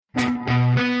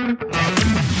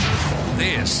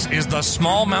This is the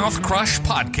Smallmouth Crush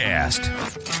Podcast.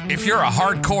 If you're a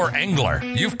hardcore angler,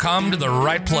 you've come to the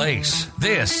right place.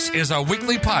 This is a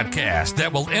weekly podcast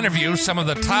that will interview some of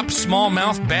the top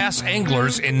smallmouth bass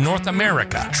anglers in North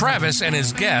America. Travis and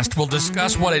his guest will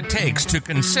discuss what it takes to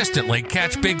consistently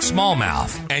catch big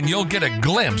smallmouth, and you'll get a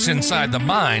glimpse inside the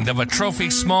mind of a trophy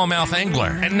smallmouth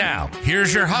angler. And now,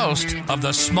 here's your host of the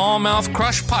Smallmouth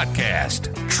Crush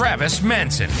Podcast, Travis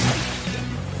Manson.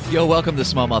 Yo, welcome to the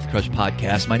Smallmouth Crush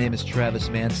Podcast. My name is Travis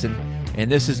Manson,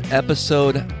 and this is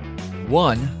episode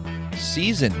 1,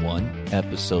 season 1,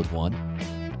 episode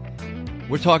 1.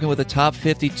 We're talking with the top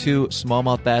 52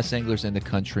 smallmouth bass anglers in the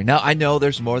country. Now, I know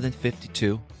there's more than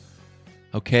 52,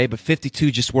 okay, but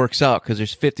 52 just works out because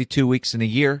there's 52 weeks in a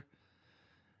year,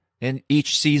 and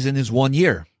each season is 1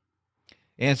 year.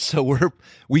 And so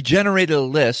we generated a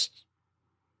list,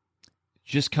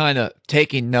 just kind of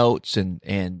taking notes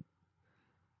and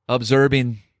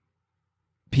observing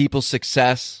people's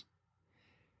success.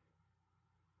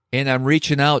 And I'm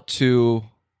reaching out to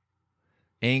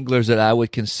anglers that I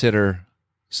would consider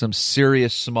some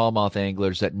serious smallmouth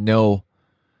anglers that know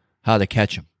how to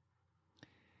catch them.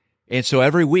 And so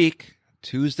every week,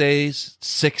 Tuesdays,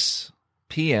 6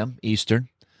 p.m. Eastern,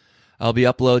 I'll be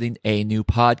uploading a new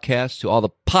podcast to all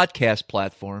the podcast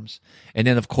platforms. And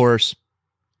then, of course,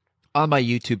 on my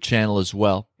YouTube channel as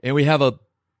well. And we have a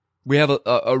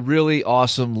really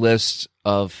awesome list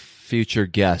of future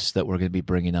guests that we're going to be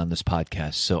bringing on this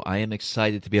podcast. So I am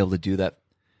excited to be able to do that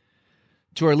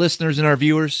to our listeners and our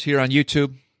viewers here on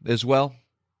YouTube as well.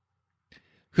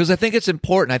 Because I think it's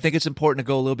important. I think it's important to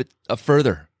go a little bit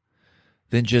further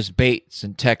than just baits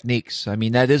and techniques. I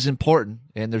mean, that is important,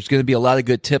 and there's going to be a lot of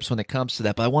good tips when it comes to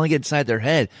that. But I want to get inside their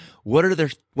head.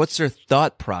 What's their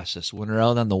thought process when they're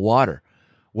out on the water?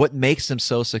 What makes them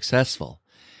so successful?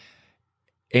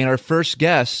 And our first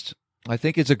guest, I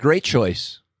think it's a great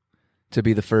choice to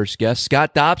be the first guest.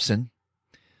 Scott Dobson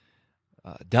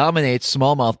dominates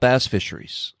smallmouth bass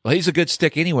fisheries. Well, he's a good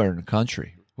stick anywhere in the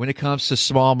country. When it comes to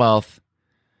smallmouth,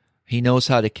 he knows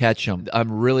how to catch them.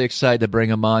 I'm really excited to bring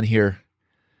him on here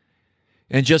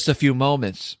in just a few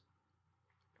moments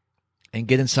and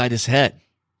get inside his head.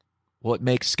 What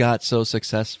makes Scott so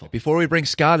successful? Before we bring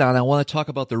Scott on, I want to talk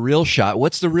about the Reel Shot.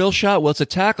 What's the Reel Shot? Well, it's a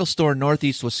tackle store in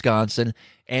Northeast Wisconsin,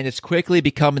 and it's quickly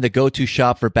becoming the go-to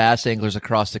shop for bass anglers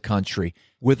across the country.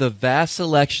 With a vast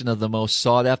selection of the most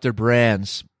sought-after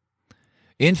brands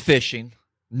in fishing,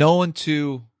 known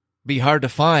to be hard to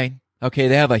find. Okay,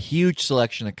 they have a huge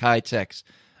selection of Kitex,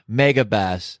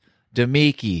 Megabass,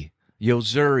 Demiki,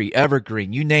 Yozuri,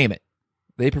 Evergreen, you name it.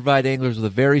 They provide anglers with a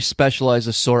very specialized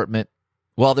assortment,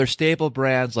 while their staple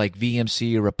brands like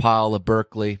VMC, Rapala,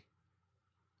 Berkeley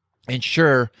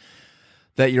ensure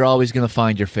that you're always going to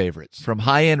find your favorites. From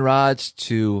high-end rods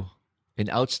to an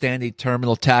outstanding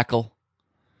terminal tackle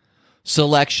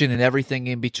selection and everything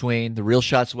in between, the Reel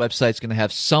Shot's website is going to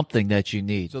have something that you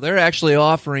need. So they're actually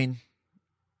offering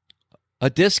a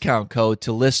discount code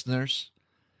to listeners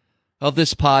of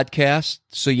this podcast.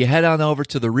 So you head on over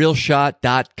to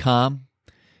thereelshot.com,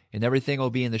 and everything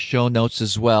will be in the show notes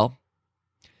as well.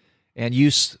 And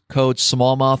use code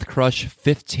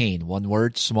SmallmouthCrush15, one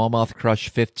word,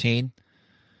 SmallmouthCrush15,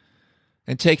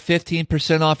 and take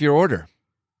 15% off your order.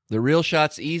 The Reel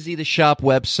Shot's easy-to-shop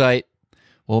website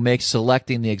will make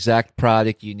selecting the exact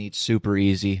product you need super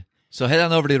easy. So head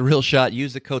on over to the Reel Shot,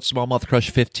 use the code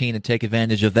SmallmouthCrush15, and take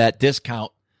advantage of that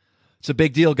discount. It's a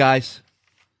big deal, guys.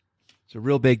 It's a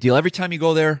real big deal. Every time you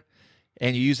go there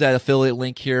and you use that affiliate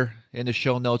link here in the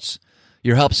show notes,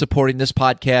 your help supporting this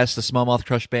podcast, the Smallmouth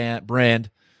Crush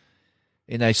brand,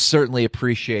 and I certainly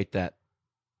appreciate that.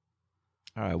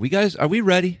 All right, are we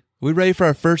ready? Are we ready for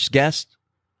our first guest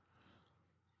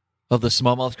of the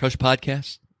Smallmouth Crush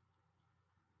podcast?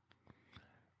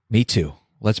 Me too.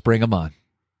 Let's bring him on.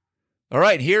 All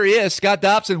right, here he is, Scott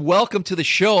Dobson. Welcome to the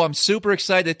show. I'm super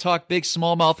excited to talk big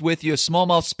smallmouth with you, a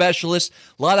smallmouth specialist.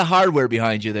 A lot of hardware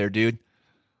behind you there, dude.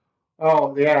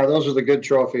 Oh, yeah, those are the good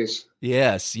trophies.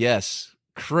 Yes.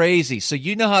 Crazy. So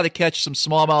you know how to catch some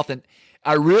smallmouth, and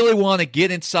I really want to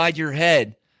get inside your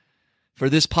head for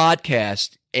this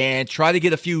podcast and try to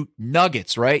get a few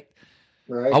nuggets, right?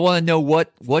 I want to know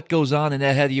what goes on in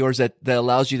that head of yours that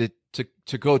allows you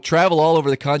to go travel all over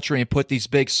the country and put these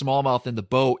big smallmouth in the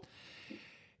boat.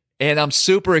 And I'm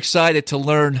super excited to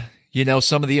learn,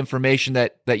 some of the information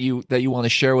that you want to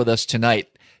share with us tonight.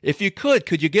 If you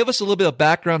could you give us a little bit of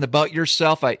background about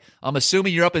yourself? I'm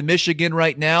assuming you're up in Michigan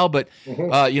right now, but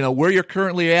where you're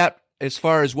currently at as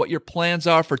far as what your plans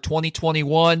are for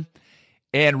 2021,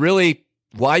 and really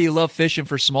why you love fishing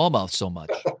for smallmouth so much.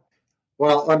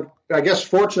 Well, I guess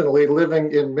fortunately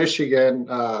living in Michigan,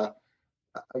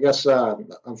 I guess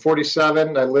I'm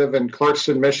 47. I live in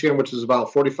Clarkston, Michigan, which is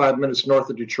about 45 minutes north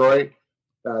of Detroit.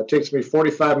 It takes me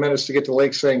 45 minutes to get to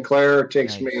Lake St. Clair. It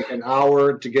takes me an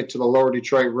hour to get to the lower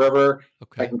Detroit River.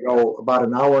 Okay. I can go about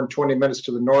an hour and 20 minutes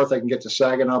to the north. I can get to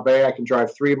Saginaw Bay. I can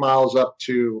drive 3 miles up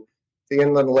to the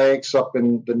inland lakes up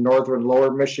in the northern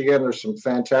lower Michigan. There's some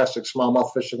fantastic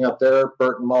smallmouth fishing up there,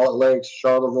 Burton Mullet Lakes,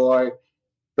 Charlevoix,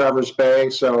 Travers Bay.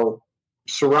 So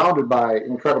surrounded by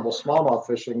incredible smallmouth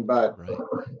fishing. But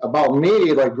about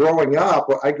me, like growing up,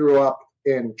 I grew up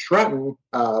in Trenton,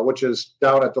 which is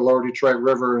down at the lower Detroit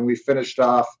River, and we finished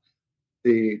off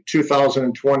the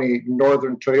 2020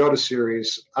 Northern Toyota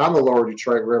Series on the lower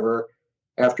Detroit River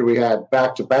after we had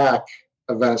back-to-back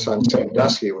events on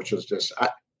Sandusky, which was just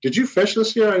did you fish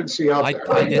this year? I didn't see you out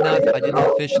there. I did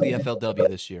not fish the FLW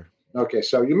this year. Okay,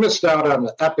 so you missed out on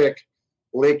the epic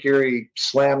Lake Erie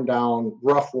slam down,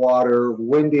 rough water,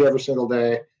 windy every single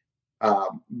day.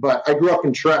 But I grew up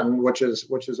in Trenton, which is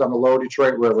on the lower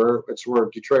Detroit River. It's where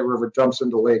Detroit River dumps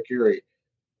into Lake Erie.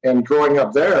 And growing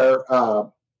up there,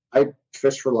 I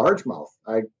fished for largemouth.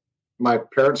 My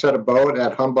parents had a boat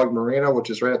at Humbug Marina,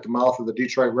 which is right at the mouth of the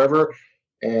Detroit River,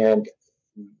 and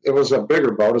it was a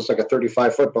bigger boat. It's like a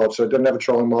 35-foot boat, so it didn't have a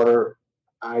trolling motor.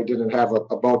 I didn't have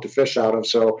a boat to fish out of,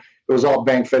 so it was all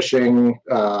bank fishing,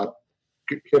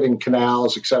 hitting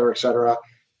canals, et cetera, et cetera.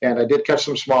 And I did catch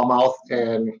some smallmouth,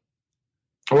 and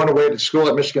I went away to school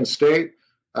at Michigan State.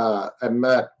 I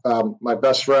met my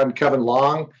best friend, Kevin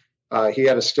Long. He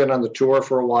had a stint on the tour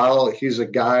for a while. He's a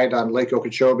guide on Lake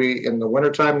Okeechobee in the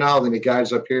wintertime now. Then he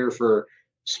guides up here for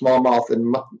smallmouth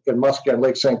in Muscat and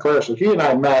Lake St. Clair. So he and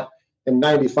I met in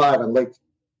 95 on Lake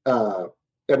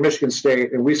at Michigan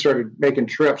State, and we started making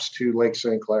trips to Lake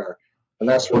St. Clair. And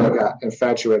that's when I got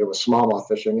infatuated with smallmouth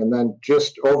fishing. And then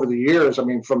just over the years, I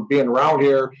mean, from being around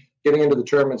here, getting into the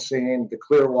tournament scene, the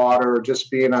clear water,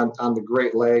 just being on the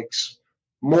Great Lakes,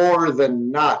 more on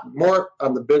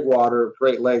the big water,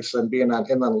 Great Lakes, than being on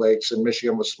inland lakes in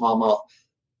Michigan with smallmouth.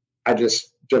 I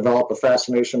just developed a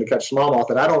fascination to catch smallmouth.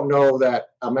 And I don't know that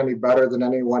I'm any better than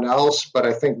anyone else, but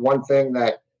I think one thing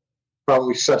that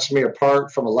probably sets me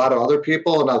apart from a lot of other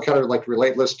people, and I'll kind of like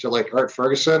relate this to like Art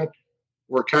Ferguson,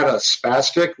 we're kind of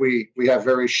spastic. We have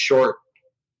very short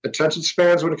attention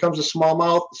spans when it comes to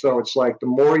smallmouth. So it's like the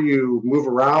more you move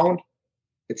around,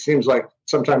 it seems like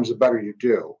sometimes the better you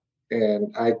do.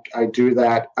 And I do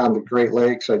that on the Great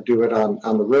Lakes. I do it on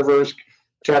the rivers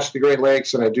attached to the Great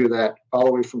Lakes, and I do that all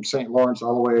the way from St. Lawrence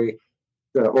all the way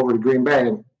over to Green Bay.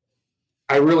 And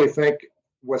I really think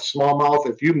with smallmouth,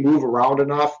 if you move around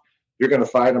enough, you're going to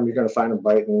find them. You're going to find them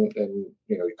biting, and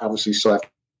obviously, so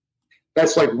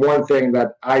that's like one thing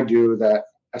that I do that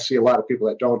I see a lot of people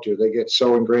that don't do. They get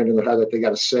so ingrained in their head that they got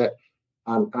to sit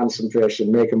on some fish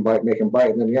and make them bite,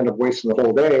 and then you end up wasting the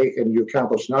whole day, and you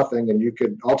accomplish nothing. And you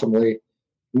could ultimately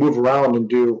move around and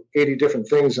do 80 different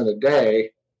things in a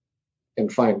day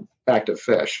and find active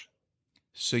fish.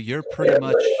 So you're pretty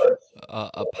much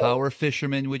a power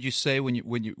fisherman, would you say, when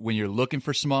you're looking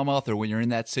for smallmouth, or when you're in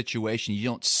that situation, you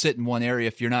don't sit in one area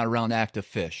if you're not around active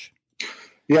fish?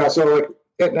 Yeah. So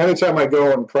like anytime I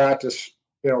go and practice,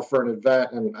 for an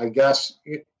event, and I guess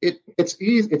it's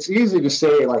easy to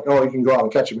say like, oh, you can go out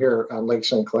and catch them here on Lake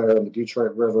St. Clair and the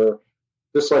Detroit River,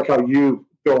 just like how you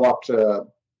go up to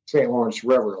St. Lawrence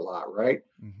River a lot, right?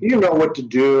 Mm-hmm. You know what to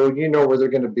do, you know where they're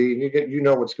going to be, you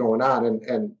know what's going on,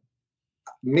 and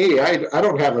me, I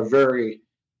don't have a very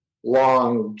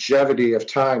longevity of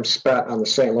time spent on the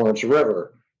St. Lawrence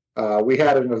River. We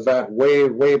had an event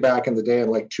way back in the day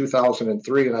in like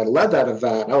 2003, and I led that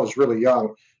event. I was really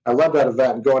young. I led that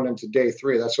event, and going into day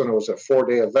 3, that's when it was a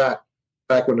 4-day event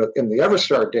back in the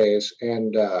Everstart days.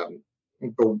 And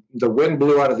the wind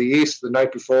blew out of the east the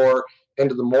night before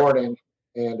into the morning,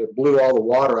 and it blew all the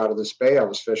water out of this bay I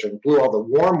was fishing, blew all the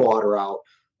warm water out.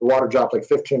 The water dropped like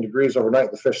 15 degrees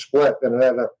overnight. The fish split, and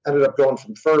it ended up going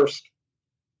from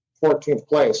 14th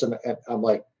place. And I'm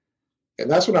like,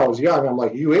 and that's when I was young. I'm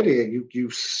like, you idiot. You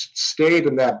stayed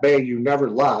in that bay. You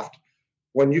never left.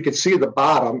 When you could see the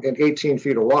bottom in 18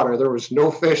 feet of water, there was no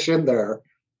fish in there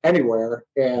anywhere.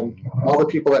 And all the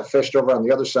people that fished over on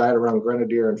the other side around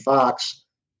Grenadier and Fox,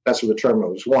 that's where the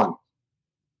tournament was won.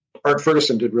 Art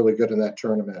Ferguson did really good in that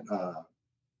tournament.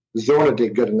 Zona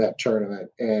did good in that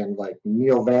tournament. And like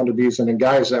Neil Vanderbiesen and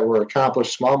guys that were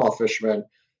accomplished smallmouth fishermen,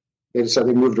 they just said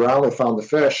they moved around, they found the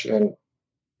fish. And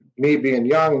me being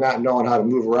young, not knowing how to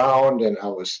move around, and I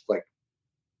was like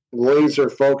laser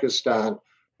focused on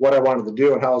what I wanted to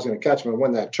do and how I was going to catch them and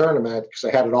win that tournament, because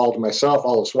I had it all to myself,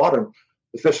 all this water.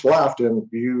 The fish left, and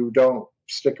you don't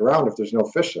stick around if there's no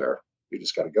fish there. You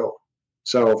just got to go.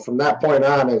 So from that point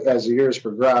on, as the years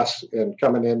progress and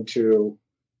coming into,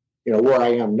 where I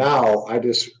am now,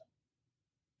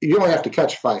 you only have to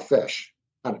catch 5 fish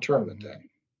on a tournament day.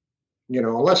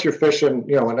 Unless you're fishing,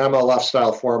 an MLF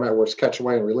style format where it's catch,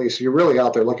 away, and release, you're really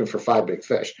out there looking for 5 big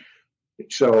fish.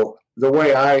 So the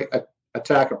way I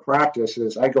attack a practice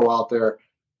is I go out there,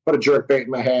 put a jerk bait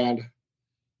in my hand,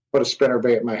 put a spinner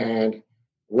bait in my hand,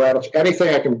 rattle,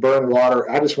 anything I can burn water.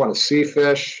 I just want to see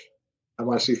fish. I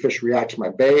want to see fish react to my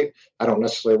bait. I don't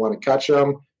necessarily want to catch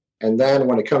them. And then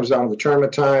when it comes down to the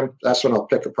tournament time, that's when I'll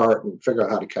pick apart and figure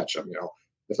out how to catch them.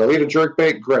 If they'll eat a jerk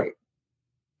bait, great.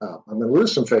 I'm going to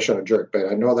lose some fish on a jerk bait.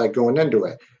 I know that going into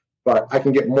it. But I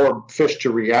can get more fish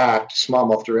to react,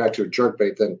 smallmouth to react to a jerk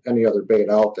bait than any other bait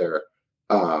out there.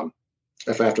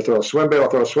 If I have to throw a swim bait,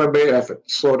 I'll throw a swim bait. If I have to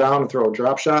slow down and throw a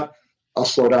drop shot, I'll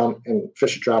slow down and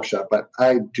fish a drop shot. But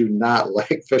I do not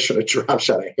like fishing a drop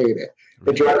shot. I hate it.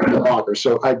 It drives me bonkers.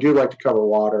 So I do like to cover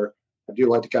water. I do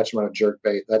like to catch them on a jerk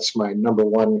bait. That's my number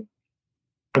one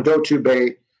go-to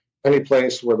bait. Any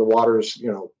place where the water's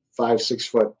 5-6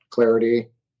 foot clarity,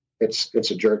 it's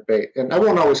a jerk bait. And I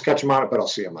won't always catch them on it, but I'll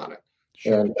see them on it.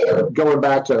 Sure. And going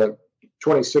back to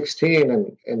 2016,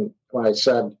 and when I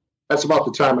said that's about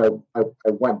the time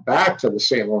I went back to the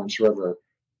St. Lawrence River,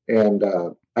 and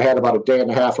I had about a day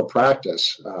and a half of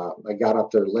practice. I got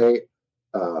up there late.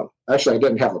 Actually, I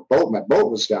didn't have a boat. My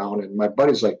boat was down, and my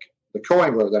buddy's like, the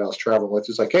co-angler that I was traveling with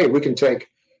is like, hey, we can take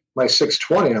my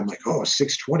 620. And I'm like, oh,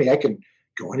 620, I can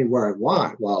go anywhere I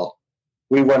want. Well,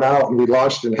 we went out and we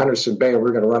launched in Henderson Bay, and we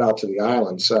we're going to run out to the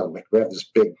island. So I'm like, we have this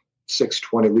big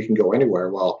 620. We can go anywhere.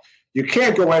 Well, you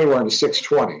can't go anywhere in a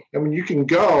 620. I mean, you can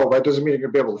go, but it doesn't mean you're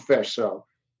going to be able to fish. So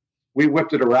we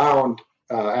whipped it around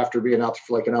after being out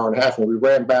for like an hour and a half, and we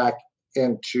ran back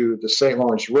into the St.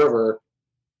 Lawrence River.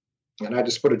 And I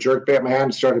just put a jerk bait in my hand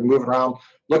and started moving around,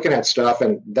 looking at stuff.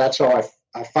 And that's how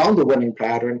I found the winning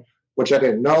pattern, which I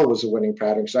didn't know was a winning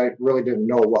pattern because I really didn't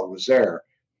know what was there.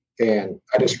 And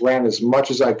I just ran as much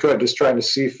as I could, just trying to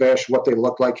see fish, what they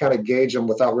look like, kind of gauge them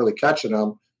without really catching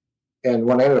them. And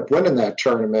when I ended up winning that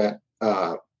tournament,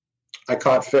 I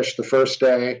caught fish the first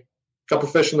day, a couple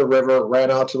fish in the river,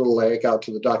 ran out to the lake, out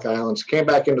to the Duck Islands, came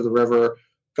back into the river,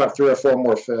 caught 3 or 4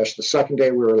 more fish. The second day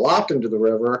we were locked into the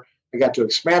river, I got to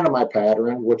expand on my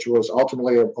pattern, which was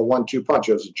ultimately a 1-2 punch.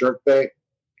 It was a jerk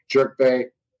bait,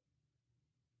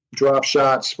 drop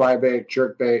shot, spy bait,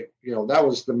 jerk bait. That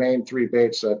was the main 3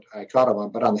 baits that I caught them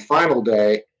on. But on the final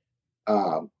day,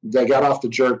 they got off the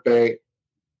jerk bait.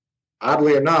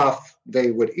 Oddly enough, they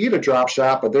would eat a drop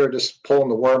shot, but they were just pulling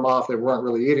the worm off. They weren't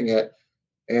really eating it.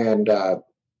 And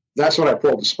that's when I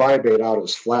pulled the spy bait out. It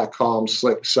was flat, calm,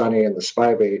 slick, sunny, and the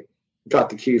spy bait got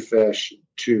the key fish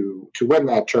to win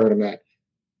that tournament.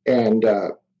 And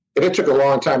it took a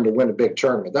long time to win a big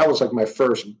tournament. That was like my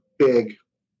first big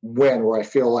win where I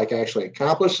feel like I actually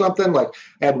accomplished something. Like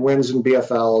I had wins in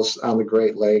BFLs on the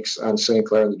Great Lakes, on St.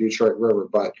 Clair and the Detroit River,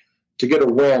 but to get a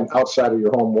win outside of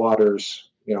your home waters,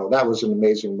 that was an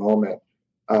amazing moment.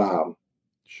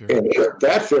 Sure. And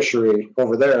that fishery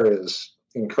over there is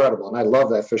incredible. And I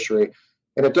love that fishery.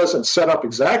 And it doesn't set up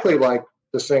exactly like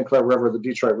the St. Clair River, the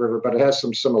Detroit River, but it has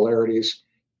some similarities.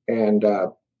 And I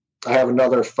have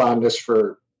another fondness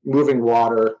for moving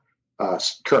water,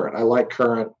 current. I like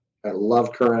current. I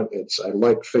love current. I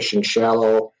like fishing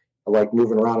shallow. I like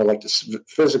moving around. I like to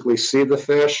physically see the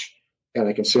fish, and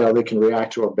I can see how they can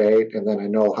react to a bait. And then I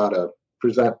know how to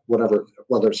present whatever,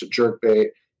 whether it's a jerk bait,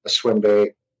 a swim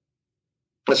bait,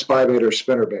 a spy bait, or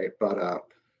spinner bait. But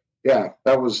yeah,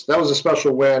 that was a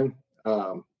special win.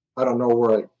 I don't know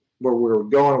where we were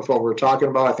going with what we were talking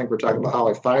about. I think we're talking about how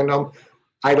I find them.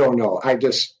 I don't know.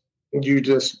 You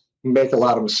just make a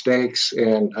lot of mistakes,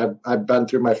 and I've been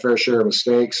through my fair share of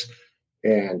mistakes,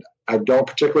 and I don't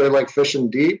particularly like fishing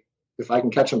deep. If I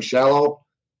can catch them shallow,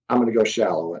 I'm going to go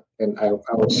shallow. And I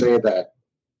would say that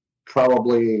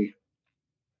probably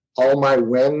all my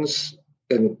wins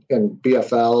in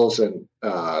BFLs and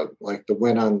like the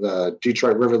win on the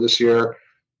Detroit River this year,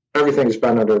 everything's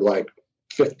been under like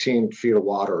 15 feet of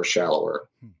water or shallower.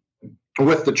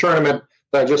 With the tournament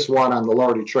that I just won on the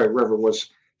Lower Detroit River was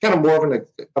kind of more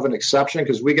of an exception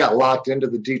because we got locked into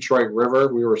the Detroit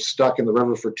River. We were stuck in the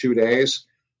river for 2 days,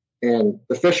 and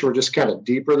the fish were just kind of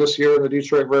deeper this year in the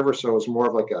Detroit River, so it was more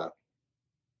of like a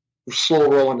slow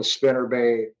rolling a spinner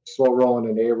bait, slow rolling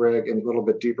an A-rig, and a little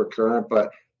bit deeper current. But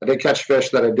I did catch fish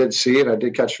that I did see, and I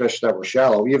did catch fish that were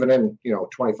shallow, even in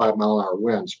 25-mile-an-hour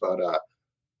winds. But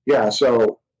yeah,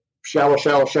 so shallow.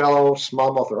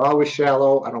 Smallmouth are always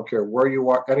shallow. I don't care where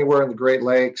you are, anywhere in the Great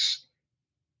Lakes,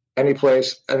 any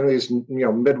place, any of these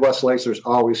Midwest lakes. There's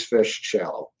always fish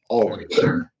shallow, always.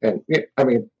 Sure. And I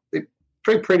mean,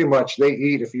 pretty much they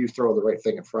eat if you throw the right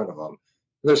thing in front of them.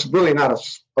 There's really not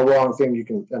a wrong thing you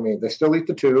can. I mean, they still eat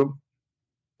the tube.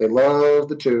 They love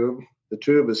the tube. The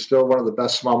tube is still one of the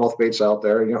best smallmouth baits out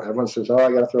there. You know, everyone says, "Oh,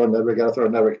 I got to throw a nibber, got to throw a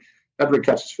nibber." Everybody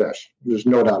catches fish. There's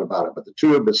no doubt about it. But the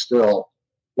tube is still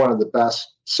one of the best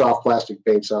soft plastic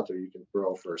baits out there you can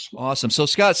throw for a small. Awesome. So,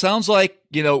 Scott, sounds like,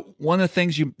 you know, one of the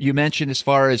things you mentioned as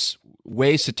far as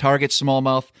ways to target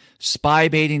smallmouth, spy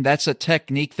baiting, that's a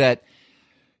technique that,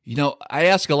 you know, I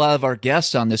ask a lot of our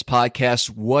guests on this podcast,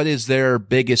 what is their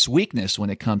biggest weakness when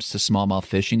it comes to smallmouth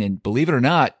fishing? And believe it or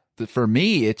not, for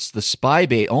me, it's the spy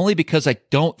bait, only because I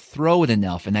don't throw it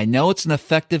enough. And I know it's an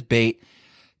effective bait.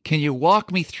 Can you walk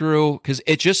me through, because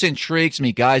it just intrigues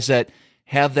me, guys that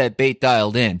have that bait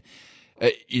dialed in,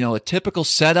 you know, a typical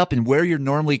setup and where you're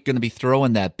normally going to be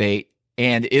throwing that bait.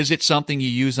 And is it something you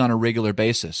use on a regular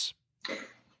basis?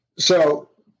 So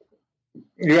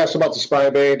you asked about the spy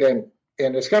bait, and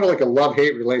it's kind of like a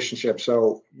love-hate relationship.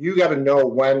 So you got to know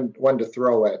when to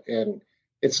throw it. And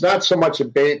it's not so much a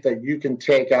bait that you can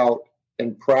take out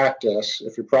and practice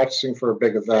if you're practicing for a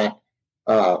big event.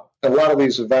 A lot of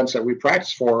these events that we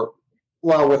practice for,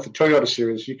 well, with the Toyota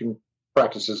series, you can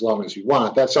practice as long as you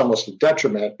want. That's almost a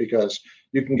detriment because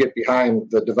you can get behind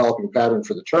the developing pattern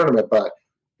for the tournament. But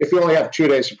if you only have 2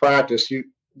 days to practice,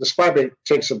 the spy bait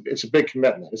it's a big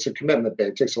commitment. It's a commitment bait.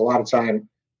 It takes a lot of time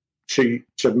to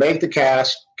make the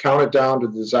cast, count it down to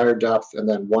the desired depth, and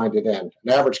then wind it in.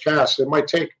 An average cast,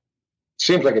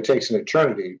 seems like it takes an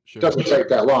eternity. Sure. It doesn't take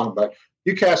that long, but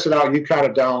you cast it out, you count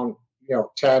it down,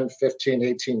 10, 15,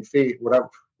 18 feet,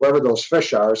 wherever those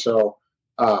fish are. So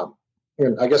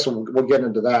and I guess we'll get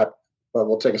into that, but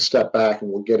we'll take a step back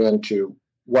and we'll get into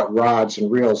what rods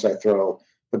and reels I throw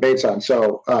the baits on.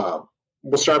 So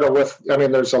we'll start out with,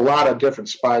 there's a lot of different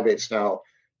spy baits now.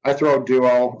 I throw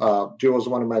Duo. Duo is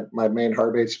one of my main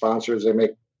hard bait sponsors. They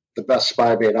make the best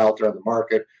spy bait out there on the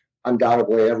market.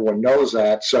 Undoubtedly, everyone knows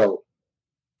that. So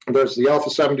there's the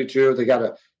Alpha 72. They got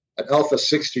an Alpha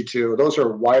 62. Those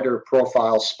are wider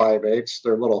profile spy baits.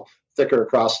 They're a little thicker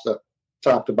across the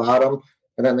top to bottom.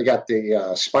 And then they got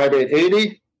the Spy Bait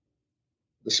 80,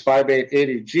 the Spy Bait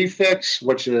 80 G-Fix,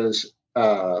 which is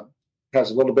has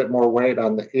a little bit more weight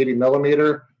on the 80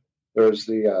 millimeter. There's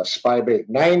the Spy Bait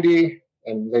 90,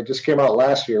 and they just came out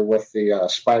last year with the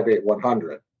Spy Bait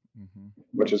 100,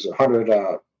 which is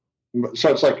 100.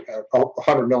 So it's like a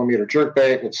 100 millimeter jerk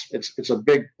bait. It's a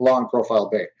big, long profile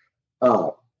bait.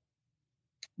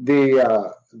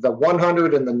 The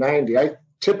 100 and the 90, I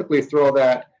typically throw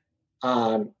that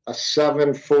on a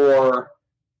 7.4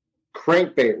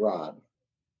 crankbait rod,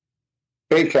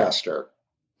 baitcaster,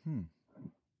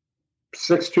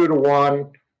 6.2 to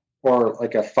 1, or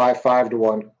like a 5.5 to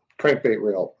 1 crankbait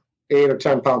reel, 8 or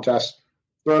 10 pound test.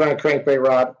 Throw it on a crankbait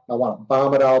rod. I want to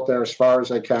bomb it out there as far as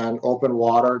I can. Open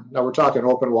water. Now we're talking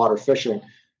open water fishing.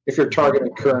 If you're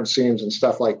targeting current seams and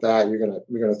stuff like that, you're gonna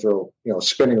throw a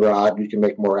spinning rod. You can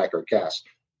make more accurate casts.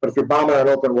 But if you're bombing on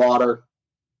open water,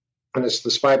 and it's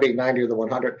the Spy Bait 90 or the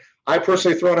 100, I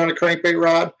personally throw it on a crankbait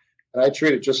rod, and I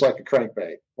treat it just like a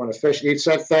crankbait. When a fish eats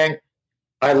that thing,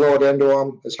 I load into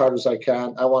them as hard as I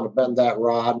can. I want to bend that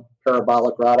rod,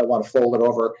 parabolic rod. I want to fold it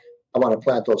over. I want to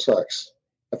plant those hooks.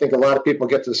 I think a lot of people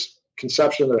get this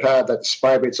conception in their head that the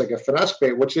spy bait's like a finesse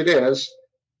bait, which it is.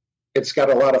 It's got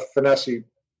a lot of finesse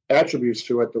attributes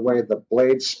to it, the way the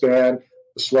blades spin,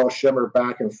 the slow shimmer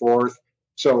back and forth.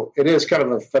 So it is kind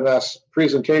of a finesse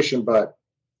presentation, but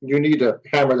you need to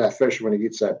hammer that fish when he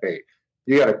eats that bait.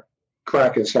 You got to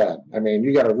crack his head.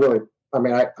 You got to really.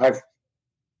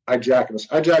 I jack him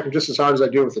just as hard as I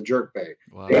do with the jerk bait.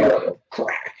 Wow.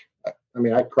 Crack.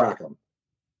 I crack him.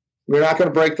 You're not going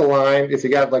to break the line if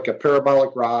you got like a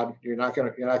parabolic rod. You're not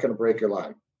going to break your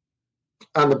line.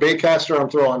 On the baitcaster, I'm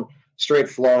throwing straight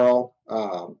fluoro,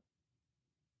 all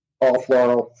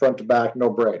fluoro, front to back, no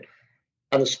braid.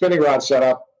 On the spinning rod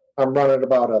setup, I'm running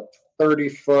about a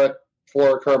 30-foot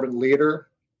fluorocarbon leader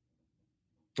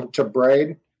to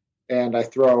braid, and I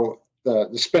throw the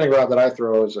spinning rod that I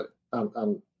throw is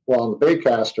on the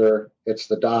baitcaster. It's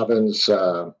the Dobbins.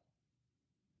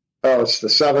 It's the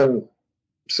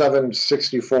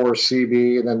 764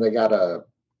 CB, and then they got a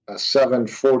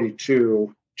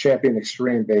 742 Champion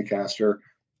Extreme baitcaster,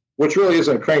 which really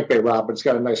isn't a crankbait rod, but it's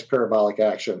got a nice parabolic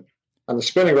action. On the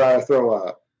spinning rod, I throw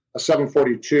a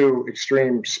 742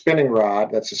 Extreme spinning rod.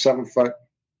 That's a 7-foot,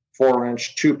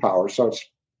 4-inch, 2-power. So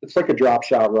it's like a drop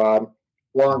shot rod,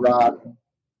 long rod.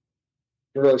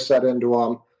 You really set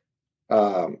into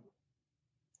them.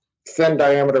 Thin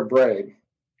diameter braid.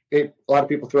 A lot of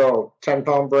people throw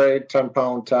 10-pound braid,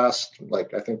 10-pound test.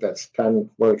 Like I think that's 10.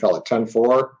 What do we call it?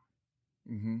 10-4.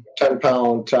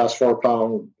 10-pound test,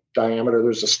 4-pound diameter.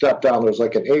 There's a step down. There's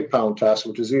like an 8-pound test,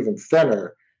 which is even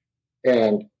thinner.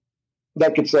 And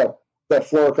that gets that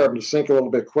fluorocarbon to sink a little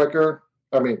bit quicker.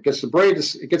 I mean, it gets the braid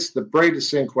to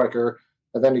sink quicker,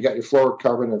 and then you got your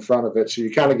fluorocarbon in front of it. So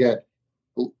you kind of get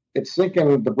it's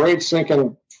sinking, the braid's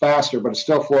sinking faster, but it's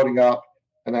still floating up,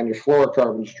 and then your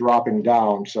fluorocarbon's dropping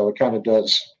down. So it kind of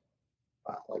does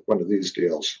like one of these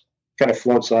deals. Kind of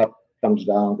floats up, comes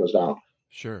down, goes down.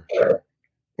 Sure.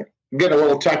 I'm getting a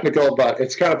little technical, but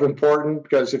it's kind of important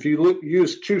because if you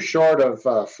use too short of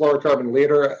fluorocarbon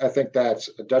leader, I think that's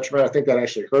a detriment. I think that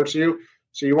actually hurts you.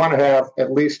 So you want to have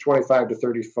at least 25 to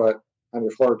 30 foot on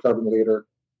your fluorocarbon leader.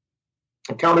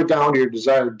 And count it down to your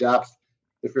desired depth.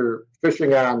 If you're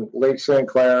fishing on Lake St.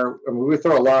 Clair, I mean, we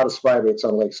throw a lot of spy baits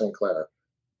on Lake St. Clair.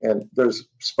 And there's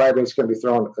spy baits can be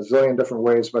thrown a zillion different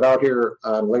ways. But out here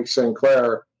on Lake St.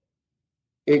 Clair,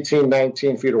 18,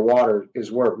 19 feet of water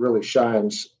is where it really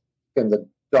shines in the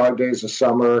dog days of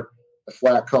summer, the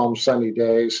flat calm, sunny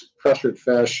days, pressured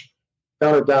fish.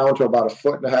 Count it down to about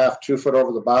 1.5 feet, 2 foot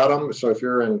over the bottom. So if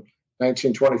you're in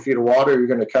 19, 20 feet of water, you're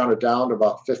going to count it down to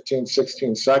about 15,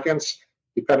 16 seconds,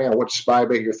 depending on which spy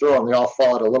bait you're throwing. They all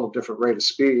fall at a little different rate of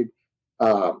speed,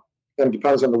 and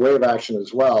depends on the wave action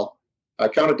as well.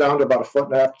 Count it down to about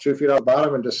 1.5 feet, 2 feet on the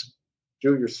bottom, and just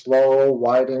do your slow,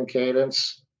 wide-in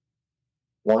cadence.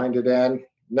 Wind it in.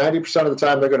 90% of the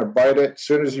time, they're going to bite it. As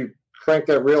soon as you crank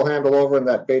that reel handle over and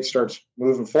that bait starts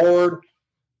moving forward,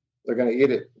 they're going to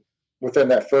eat it within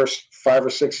that first 5 or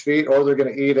 6 feet, or they're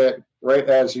going to eat it right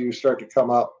as you start to come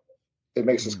up. It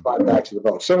makes it slide back to the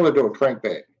boat, similar to a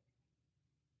crankbait.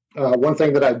 One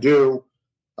thing that I do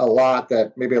a lot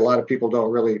that maybe a lot of people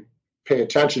don't really pay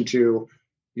attention to,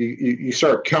 you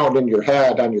start counting in your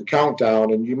head on your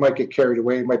countdown, and you might get carried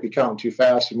away. You might be counting too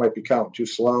fast. You might be counting too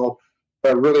slow.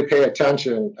 But I really pay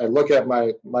attention. I look at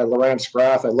my Lowrance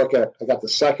graph. I got the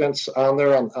seconds on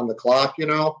there on the clock,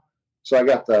 So I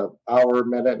got the hour,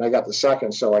 minute, and I got the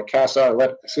seconds. So I cast out, I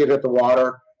see it hit the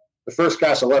water. The first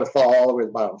cast, I let it fall all the way to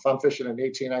the bottom. If I'm fishing in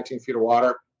 18, 19 feet of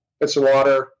water, hits the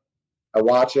water, I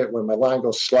watch it. When my line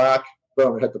goes slack,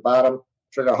 boom, it hit the bottom.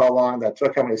 Figure out how long that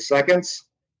took, how many seconds.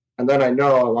 And then I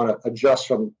know I want to adjust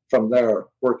from there,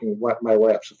 working my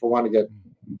way up. So if I want to get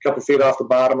a couple feet off the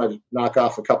bottom, I knock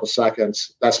off a couple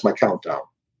seconds. That's my countdown.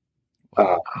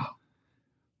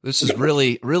 This is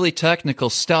really, really technical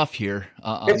stuff here.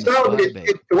 It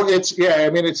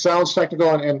sounds technical,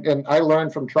 and I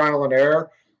learned from trial and error,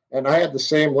 and I had the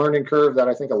same learning curve that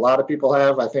I think a lot of people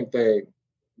have. I think they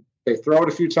throw it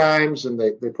a few times and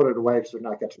they put it away because they're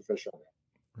not catching fish on it.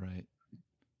 Right.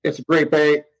 It's a great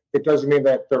bait. It doesn't mean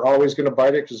that they're always going to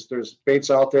bite it, because there's baits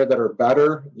out there that are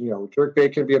better. Jerk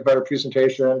bait can be a better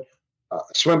presentation.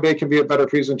 Swim bait can be a better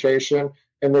presentation,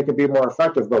 and they can be more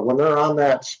effective. But when they're on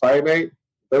that spy bait,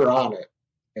 they're on it,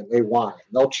 and they want it.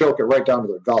 They'll choke it right down to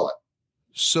their gullet.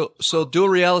 So Duo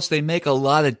Realis, they make a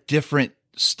lot of different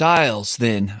styles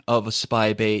then of a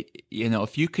spy bait.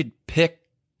 If you could pick,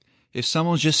 if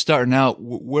someone's just starting out,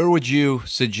 where would you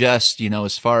suggest,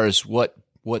 as far as what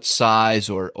size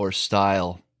or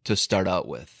style to start out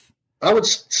with? I would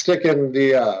stick in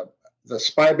the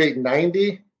spy bait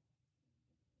 90,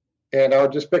 and I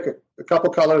would just pick a couple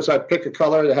colors. I'd pick a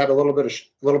color that had a little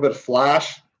bit of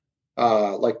flash.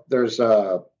 Like there's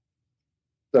the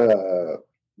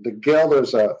gill.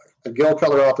 There's a gill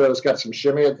color out there that's got some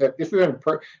shimmy. If you're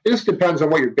it just depends on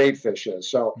what your bait fish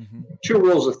is. So, two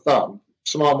rules of thumb: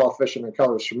 smallmouth fisherman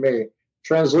colors for me: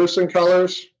 translucent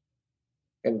colors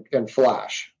and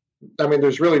flash. I mean,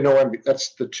 there's really no. That's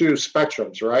the two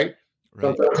spectrums, right?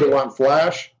 Sometimes they want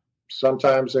flash.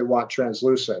 Sometimes they want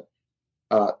translucent.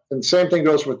 And the same thing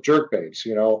goes with jerk baits.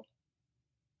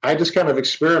 I just kind of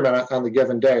experiment on the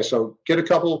given day. So get a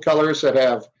couple of colors that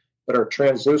are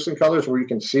translucent colors where you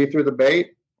can see through the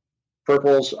bait.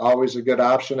 Purple's always a good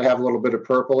option to have a little bit of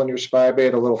purple in your spy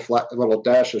bait, a little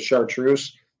dash of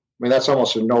chartreuse. I mean, that's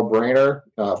almost a no-brainer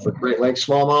for Great Lakes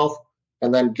smallmouth.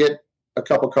 And then get a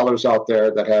couple colors out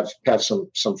there that have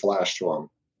some flash to them.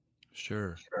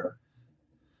 Sure.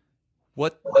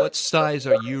 What size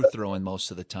are you throwing most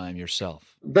of the time yourself?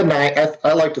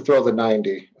 I like to throw the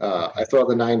 90. I throw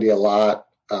the 90 a lot,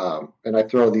 and I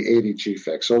throw the 80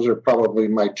 G-Fix. Those are probably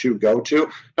my two go-to.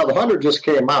 Now, the 100 just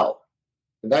came out,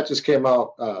 and that just came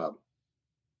out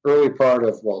early part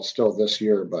of, still this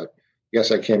year, but I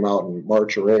guess I came out in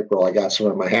March or April. I got some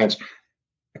in my hands.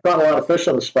 I caught a lot of fish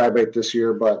on the spy bait this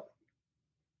year, but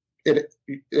it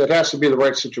has to be the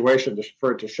right situation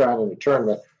for it to shine in the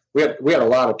tournament. We had a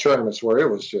lot of tournaments where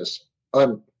it was just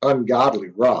ungodly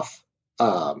rough.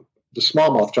 The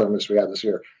smallmouth tournaments we had this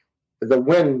year, the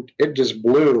wind, it just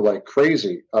blew like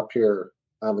crazy up here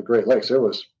on the Great Lakes. It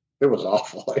was it was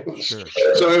awful. It was, Sure.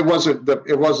 so it wasn't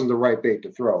the right bait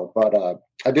to throw. But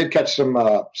I did catch some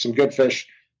good fish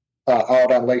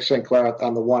out on Lake St. Clair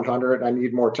on the 100. I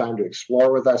need more time to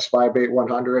explore with that spy bait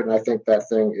 100, and I think that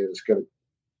thing is going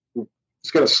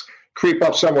to creep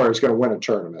up somewhere. It's going to win a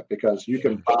tournament because you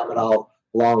can bomb it out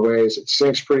long ways. It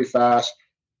sinks pretty fast.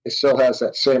 It still has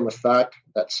that same effect,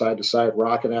 that side to side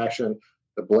rocking action.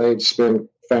 The blades spin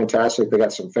fantastic. They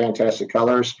got some fantastic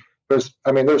colors. There's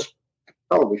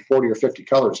probably 40 or 50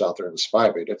 colors out there in the spy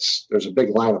bait. There's a big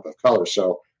lineup of colors.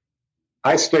 So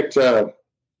I stick to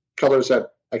colors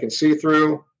that I can see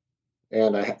through,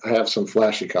 and I have some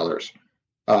flashy colors.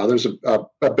 There's a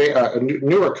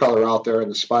newer color out there in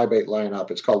the spy bait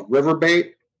lineup. It's called river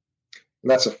bait, and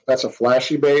that's a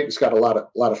flashy bait. It's got a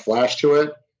lot of flash to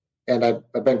it, and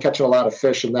I've been catching a lot of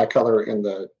fish in that color in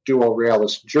the Duo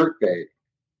Realis jerk bait.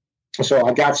 So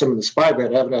I got some in the spy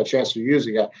bait. I haven't had a chance to use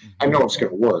it yet. I know it's going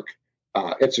to work.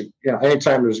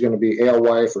 Anytime there's going to be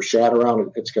alewife or shad around,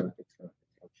 it's going to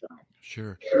shine.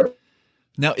 Sure.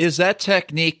 Now, is that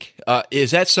technique,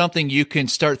 is that something you can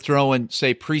start throwing,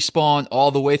 say, pre-spawn all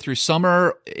the way through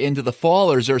summer into the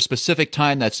fall, or is there a specific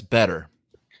time that's better?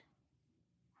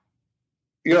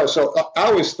 So I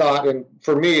always thought, and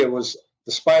for me, it was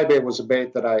the spy bait was a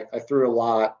bait that I threw a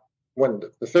lot when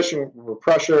the fishing were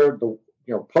pressured,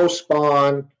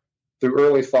 post-spawn through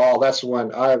early fall. That's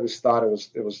when I always thought it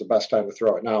was the best time to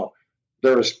throw it. Now,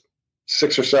 there was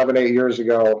 6 or 7, 8 years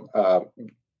ago,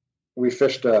 we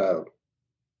fished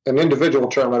an individual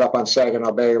tournament up on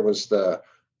Saginaw Bay. It was the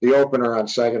opener on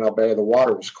Saginaw Bay. The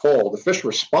water was cold. The fish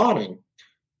were spawning,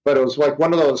 but it was like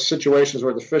one of those situations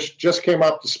where the fish just came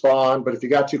up to spawn, but if you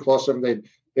got too close to them,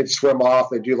 they'd swim off.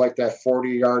 They'd do like that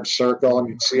 40-yard circle, and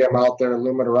you'd see them out there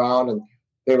looming around, and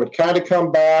they would kind of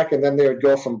come back, and then they would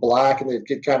go from black, and they'd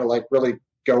get kind of like really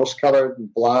ghost-colored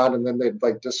and blonde, and then they'd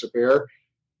like disappear.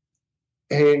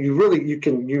 And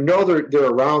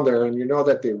they're around there, and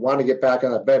that they want to get back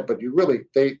on that bed, but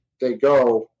they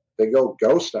go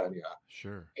ghost on you.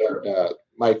 Sure. And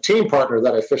my team partner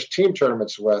that I fish team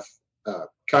tournaments with,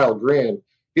 Kyle Green,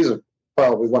 he's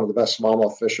probably one of the best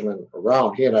smallmouth fishermen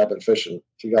around. He and I have been fishing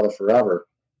together forever.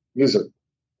 He's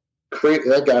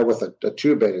that guy with a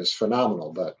tube bait is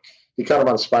phenomenal, but he caught him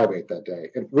on a spy bait that day,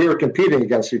 and we were competing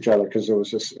against each other because it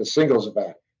was just a singles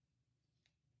event.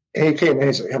 And he came in,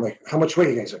 he's like, I'm like, how much weight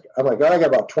are you guys? I'm like, I got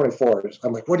about 24.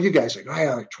 I'm like, what are you guys? Like, I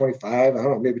got like 25. I don't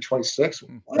know, maybe 26.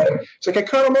 What? It's like, I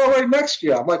caught them all right next to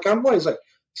you. I'm like, I'm what? He's like,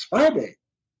 spy bait.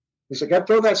 He's like, I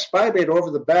throw that spy bait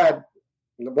over the bed,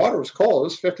 and the water was cold. It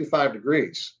was 55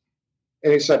 degrees.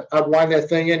 And he said, I'd wind that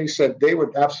thing in. He said they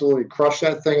would absolutely crush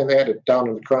that thing, and they had it down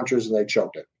in the crunchers, and they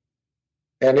choked it.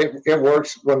 And it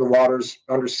works when the water's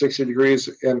under 60 degrees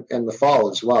in the fall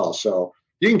as well. So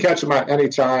you can catch them at any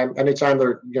time. Anytime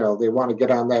they want to get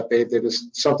on that bait, they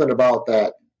just something about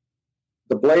that.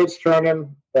 The blades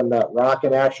turning and that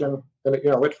rocking action, and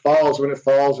it falls. When it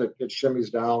falls, it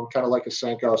shimmies down, kind of like a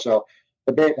Senko. So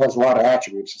the bait has a lot of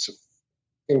attributes. It's an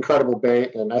incredible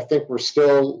bait, and I think we're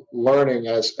still learning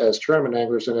as tournament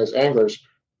anglers and as anglers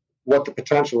what the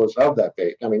potential is of that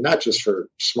bait. I mean, not just for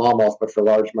smallmouth, but for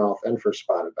largemouth and for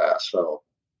spotted bass. So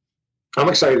I'm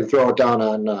excited to throw it down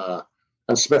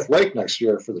on Smith Lake next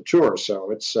year for the tour. So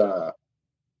it's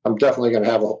I'm definitely going to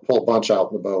have a whole bunch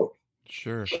out in the boat.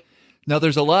 Sure. Now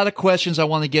there's a lot of questions I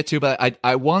want to get to, but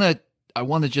I want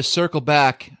to just circle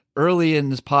back. Early in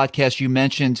this podcast, you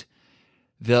mentioned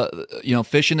the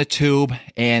fish in the tube,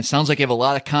 and it sounds like you have a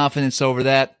lot of confidence over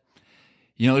that.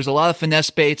 There's a lot of finesse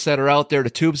baits that are out there.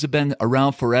 The tubes have been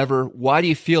around forever. Why do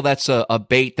you feel that's a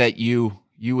bait that you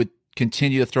would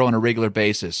continue to throw on a regular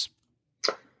basis?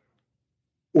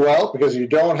 Well, because you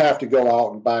don't have to go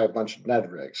out and buy a bunch of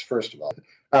Ned rigs, first of all.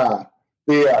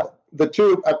 The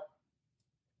tube,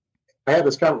 I had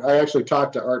this I actually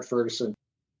talked to Art Ferguson.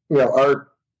 Art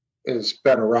has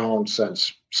been around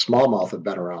since smallmouth had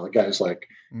been around. The guy's like,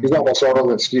 he's almost older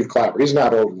than Steve Clapper. He's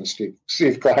not older than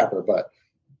Steve Clapper, but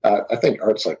I think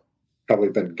Art's like probably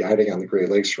been guiding on the Great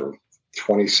Lakes for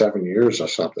 27 years or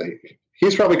something.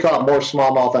 He's probably caught more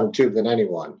smallmouth on a tube than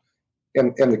anyone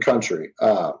in the country.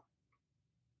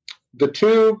 The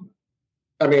tube,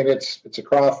 I mean, it's a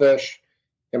crawfish,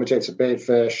 imitates a bait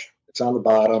fish. It's on the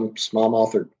bottom.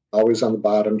 Smallmouth are always on the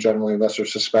bottom, generally, unless they're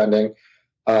suspending.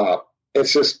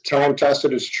 It's just time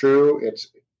tested. It's true. It's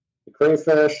a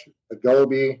crayfish, a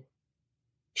goby,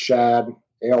 shad,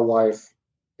 alewife,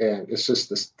 and it's just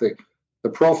the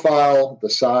profile, the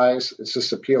size. It's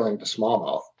just appealing to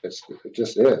smallmouth. It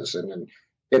just is, and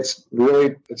it's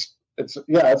really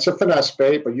it's a finesse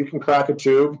bait, but you can crack a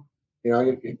tube.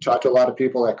 You talk to a lot of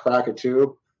people that crack a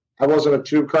tube. I wasn't a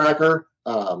tube cracker,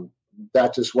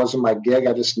 that just wasn't my gig.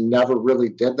 I just never really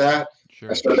did that.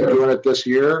 Sure. I started doing it this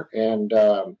year, and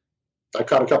I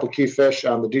caught a couple key fish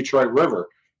on the Detroit River,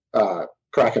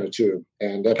 cracking a tube,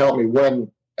 and that helped me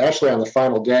win. Actually, on the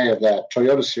final day of that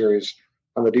Toyota Series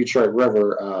on the Detroit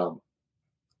River,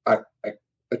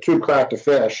 a tube cracked a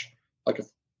fish, like a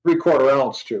 3/4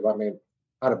 ounce tube. I mean,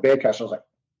 on a bait cast, I was like,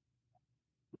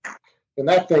 and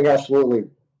that thing absolutely,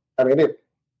 I mean, it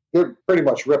pretty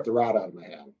much ripped the rod out of my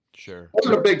hand. Sure. It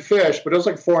wasn't a big fish, but it was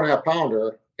like a 4.5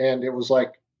 pounder, and it was like,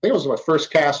 I think it was my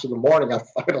first cast of the morning on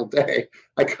the final day.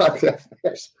 I caught that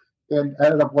fish, and I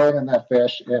ended up landing that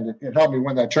fish, and it helped me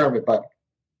win that tournament. But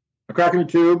a cracking a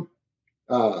tube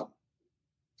on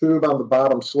the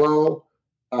bottom slow.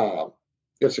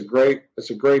 It's a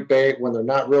great bait when they're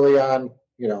not really on.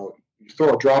 You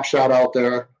throw a drop shot out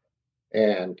there,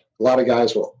 and a lot of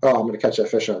guys will, I'm going to catch that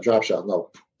fish on a drop shot. No,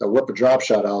 they'll whip a drop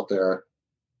shot out there,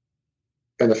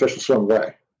 and the fish will swim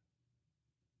away.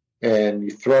 And you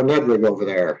throw a Ned rig over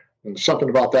there, and something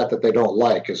about that they don't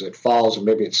like is it falls and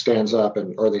maybe it stands up,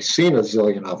 or they've seen a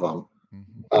zillion of them.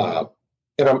 Mm-hmm.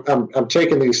 And I'm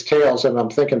taking these tails, and I'm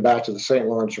thinking back to the St.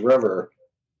 Lawrence River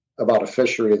about a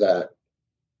fishery that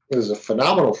is a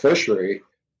phenomenal fishery,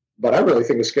 but I really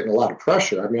think it's getting a lot of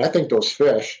pressure. I mean, I think those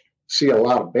fish see a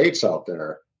lot of baits out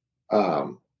there.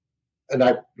 And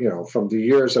I, from the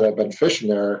years that I've been fishing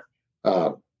there,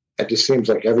 it just seems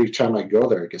like every time I go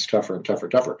there, it gets tougher and tougher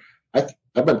and tougher.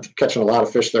 I've been catching a lot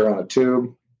of fish there on a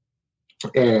tube.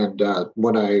 And I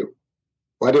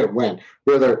didn't win.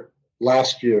 We were there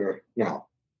last year. No,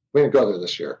 we didn't go there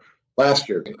this year. Last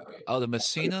year. Oh, the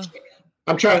Messina?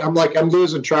 I'm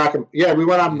losing track. Yeah, we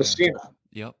went on Messina.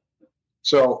 Yep.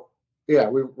 So, yeah,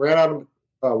 we ran out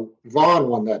of Vaughn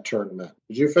won that tournament.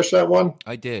 Did you fish that one?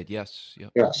 I did, yes.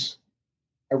 Yep. Yes.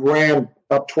 I ran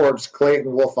up towards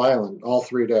Clayton, Wolf Island all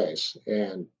 3 days,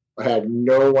 and I had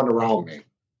no one around me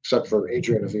except for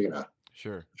Adrian Avina.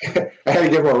 Sure. I had to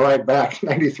give him a ride back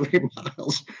 93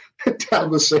 miles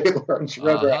down the St. Lawrence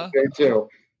River on day 2.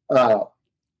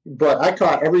 But I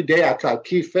caught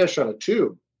key fish on a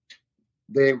tube.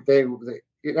 I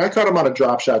caught them on a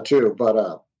drop shot too, but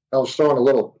I was throwing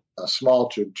a small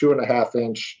tube, 2.5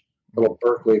 inch little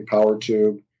Berkeley power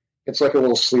tube. It's like a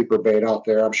little sleeper bait out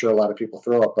there. I'm sure a lot of people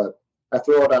throw it, but I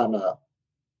throw it on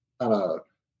a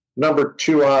number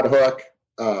 2 odd hook,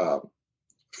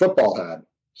 football head.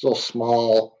 It's a little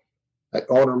small. My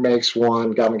owner makes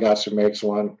one. Gamigatsu makes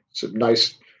one. It's a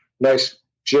nice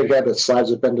jig head that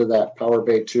slides up into that power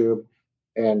bait tube,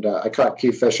 and I caught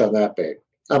key fish on that bait.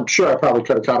 I'm sure I probably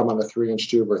could have caught them on a 3-inch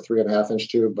tube or 3.5 inch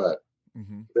tube, but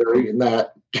they're eating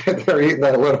that. They're eating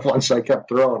that little one, so I kept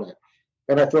throwing it.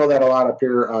 And I throw that a lot up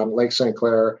here on Lake St.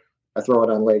 Clair. I throw it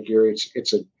on Lake Erie.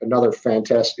 It's another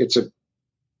fantastic. It's an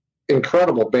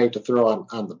incredible bait to throw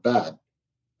on the bed.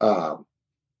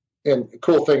 And the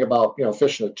cool thing about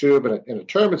fishing a tube in a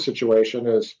tournament situation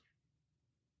is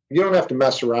you don't have to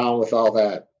mess around with all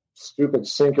that stupid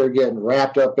sinker getting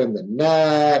wrapped up in the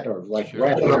net or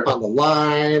wrapped up on the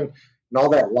line and all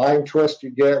that line twist you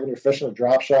get when you're fishing a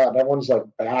drop shot. And everyone's like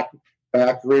back,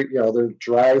 their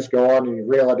drives go on and you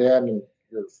reel it in and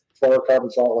your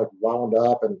fluorocarbon's all wound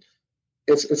up and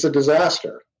it's a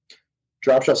disaster.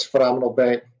 Drop shot's a phenomenal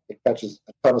bait. It catches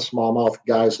a ton of smallmouth.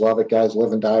 Guys love it. Guys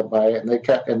live and die by it,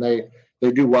 and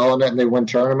they do well in it and they win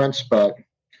tournaments. But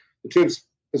the tube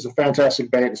is a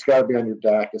fantastic bait. It's got to be on your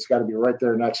deck. It's got to be right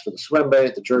there next to the swim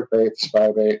bait, the jerk bait, the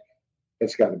spy bait.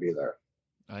 It's got to be there.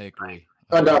 I agree.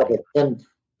 Undoubtedly. And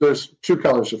there's 2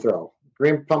 colors to throw: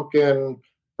 green pumpkin,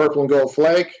 purple and gold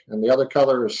flake, and the other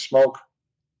color is smoke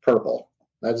purple.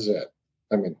 That's it.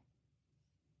 I mean,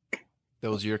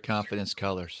 those are your confidence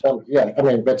colors. Yeah, I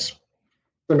mean that's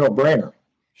a no-brainer.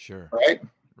 Sure.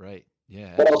 Right.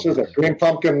 Yeah. What else is there? Green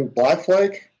pumpkin black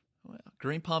flake? Well,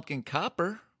 green pumpkin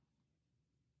copper.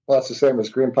 Well, that's the same as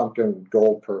green pumpkin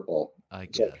gold purple. I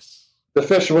guess. The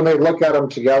fish, when they look at them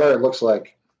together, it looks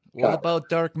like What copper. about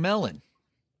dark melon?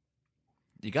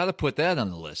 You got to put that on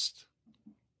the list.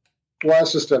 Well,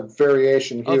 that's just a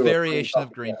variation. A variation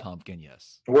of green pumpkin,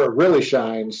 yes. Where it really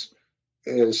shines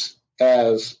is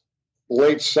as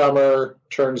late summer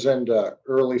turns into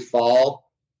early fall.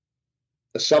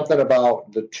 There's something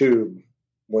about the tube.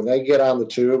 When they get on the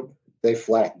tube, they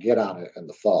flat get on it in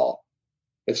the fall.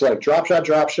 It's like drop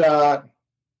shot,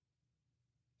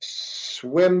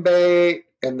 swim bait,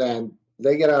 and then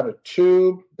they get on a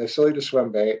tube. They still eat a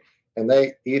swim bait, and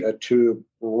they eat a tube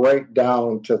right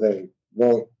down till they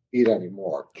won't eat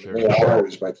anymore. Sure. They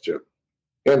always bite the tube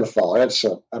in the fall.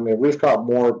 We've caught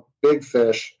more big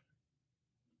fish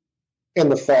in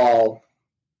the fall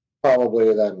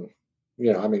probably than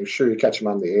I mean, sure, you catch them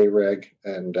on the A-rig,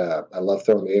 and I love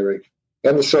throwing the A-rig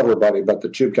and the silver buddy, but the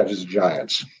tube catches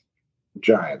giants.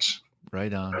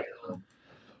 Right on.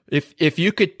 If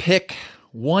you could pick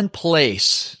one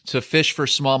place to fish for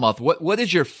smallmouth, what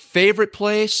is your favorite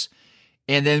place?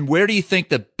 And then where do you think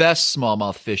the best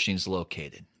smallmouth fishing is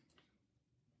located?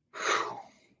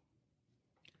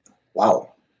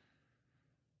 Wow.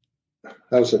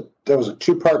 That was a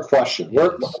two-part question.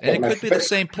 And it could be the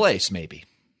same place, maybe.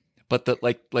 But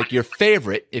like your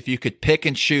favorite, if you could pick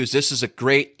and choose, this is a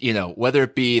great, whether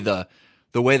it be the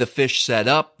way the fish set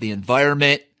up, the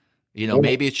environment,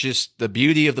 maybe it's just the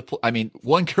beauty of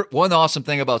one awesome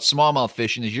thing about smallmouth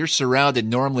fishing is you're surrounded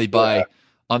normally by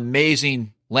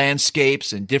amazing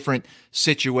landscapes and different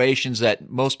situations that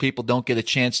most people don't get a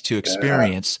chance to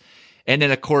experience. And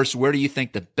then, of course, where do you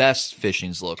think the best fishing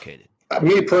is located?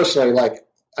 Me personally,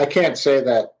 I can't say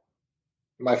that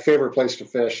my favorite place to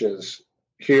fish is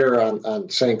here on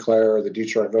St. Clair or the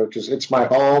Detroit Road, because it's my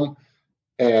home,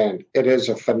 and it is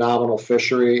a phenomenal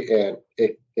fishery, and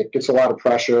it gets a lot of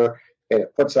pressure, and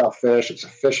it puts out fish. It's a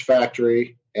fish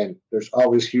factory, and there's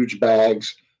always huge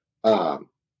bags.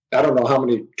 I don't know how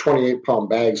many 28-pound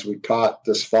bags we caught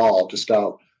this fall, just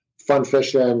out fun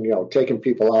fishing, taking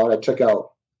people out. I took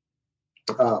out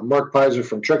Mark Pizer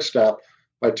from Trick Step,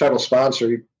 my title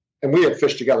sponsor, and we had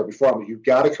fished together before. I mean, you've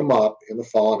got to come up in the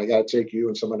fall, and I got to take you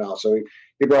and someone else. So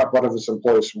he brought one of his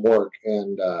employees from work,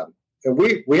 and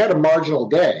we had a marginal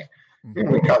day.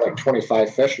 Mm-hmm. We caught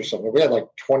 25 fish or something. We had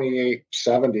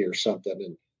 2870 or something,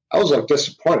 and I was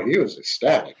disappointed. He was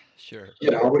ecstatic. Sure.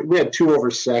 We had 2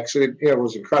 over 6. It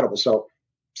was incredible. So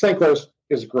St. Clair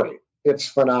is great. It's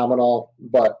phenomenal,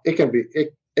 but it can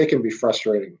be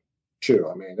frustrating too.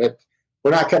 I mean, we're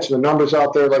not catching the numbers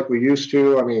out there like we used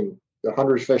to. I mean, the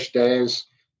 100 fish days,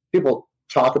 people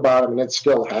talk about it, and it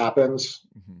still happens.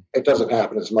 Mm-hmm. It doesn't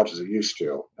happen as much as it used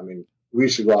to. I mean, we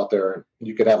used to go out there and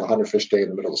you could have a 100 fish day in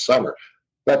the middle of summer.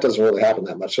 That doesn't really happen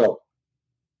that much. So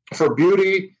for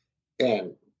beauty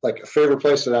and a favorite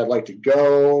place that I'd like to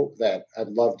go, that I'd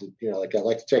love to, I'd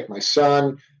like to take my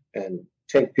son and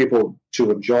take people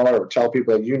to enjoy, or tell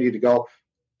people that you need to go,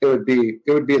 it would be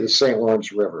the St.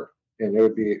 Lawrence River. And it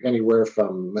would be anywhere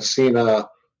from Messina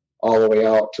all the way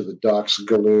out to the Ducks,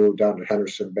 Galoo, down to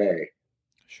Henderson Bay.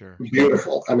 Sure.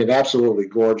 Beautiful. I mean, absolutely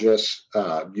gorgeous.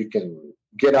 You can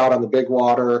get out on the big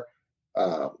water.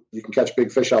 You can catch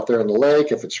big fish out there in the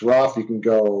lake. If it's rough, you can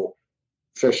go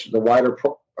fish the wider.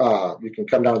 You can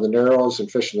come down to the Narrows and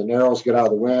fish in the Narrows, get out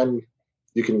of the wind.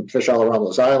 You can fish all around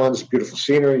those islands. Beautiful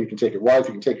scenery. You can take your wife.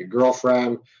 You can take your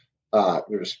girlfriend.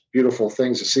 There's beautiful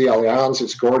things to see. All the islands,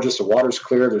 it's gorgeous. The water's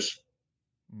clear. There's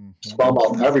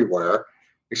smallmouth everywhere,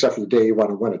 except for the day you want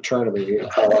to win a tournament. You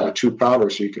call out a 2-pounder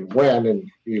so you can win, and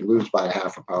you lose by a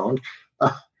half a pound.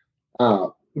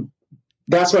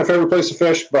 That's my favorite place to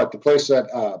fish, but the place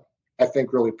that I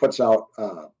think really puts out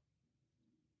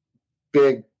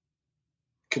big,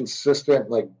 consistent,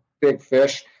 big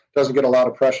fish, doesn't get a lot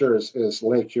of pressure, is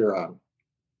Lake Huron.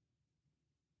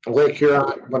 Lake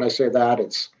Huron, when I say that,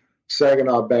 it's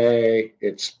Saginaw Bay,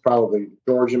 it's probably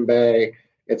Georgian Bay.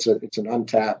 It's an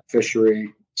untapped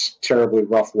fishery. It's terribly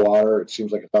rough water. It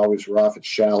seems like it's always rough. It's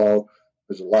shallow.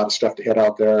 There's a lot of stuff to hit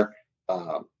out there.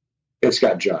 It's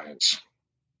got giants.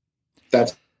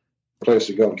 That's the place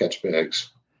to go and catch bigs.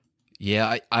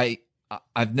 Yeah,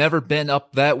 I've never been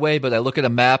up that way, but I look at a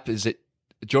map. Is it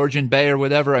Georgian Bay or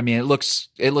whatever? I mean, it looks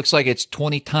like it's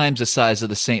 20 times the size of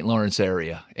the St. Lawrence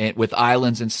area, and with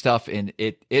islands and stuff. And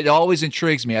it always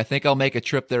intrigues me. I think I'll make a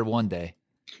trip there one day.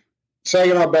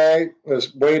 Saginaw Bay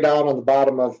is way down on the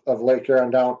bottom of Lake Huron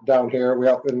down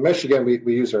here. In Michigan,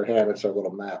 we use our hand. It's our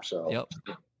little map. So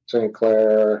yep. St.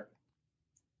 Clair,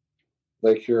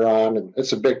 Lake Huron, and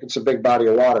it's a big body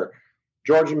of water.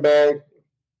 Georgian Bay,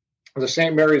 the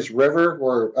St. Mary's River,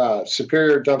 where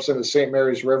Superior dumps into the St.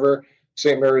 Mary's River.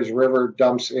 St. Mary's River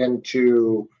dumps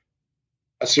into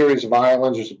a series of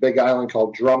islands. There's a big island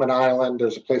called Drummond Island.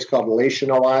 There's a place called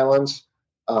Lachino Islands.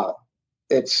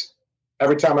 It's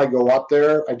every time I go up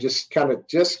there, I just kind of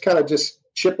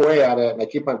chip away at it, and I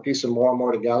keep on piecing more and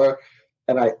more together.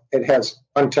 And it has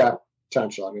untapped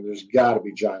potential. I mean, there's got to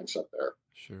be giants up there.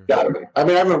 Sure. Got to be. I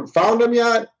mean, I haven't found them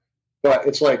yet, but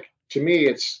it's to me,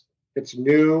 it's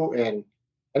new, and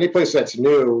any place that's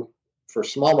new for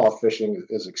smallmouth fishing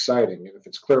is exciting. And if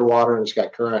it's clear water and it's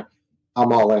got current,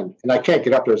 I'm all in. And I can't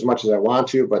get up there as much as I want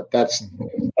to, but that's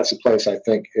a place I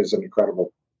think is an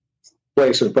incredible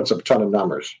place and puts up a ton of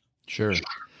numbers. Sure.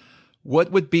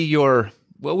 What would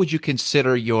you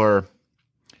consider your,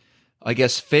 I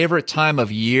guess, favorite time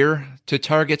of year to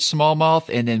target smallmouth,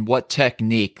 and then what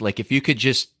technique? Like if you could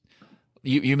just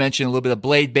You mentioned a little bit of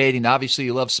blade baiting. Obviously,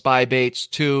 you love spy baits,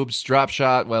 tubes, drop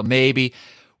shot. Well, maybe.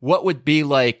 What would be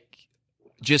like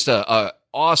just a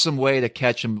awesome way to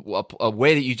catch them, a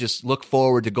way that you just look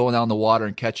forward to going out in the water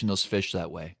and catching those fish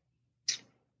that way?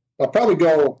 I'll probably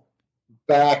go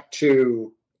back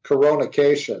to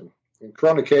coronication. And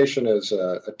coronication is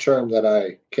a term that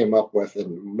I came up with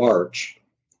in March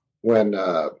when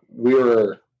we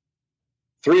were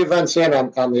 3 events in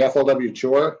on the FLW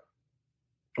Tour,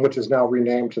 which is now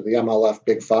renamed to the MLF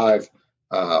Big Five.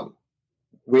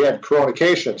 We had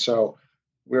coronication. So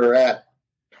we were at,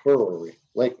 where were we?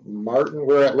 Lake Martin.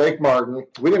 We were at Lake Martin.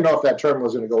 We didn't know if that tournament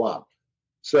was going to go on.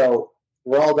 So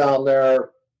we're all down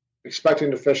there expecting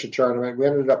to fish a tournament. We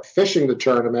ended up fishing the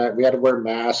tournament. We had to wear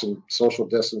masks and social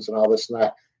distance and all this and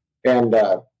that. And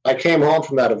I came home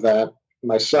from that event.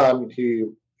 My son, he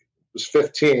was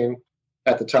 15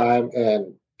 at the time,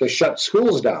 and they shut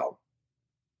schools down.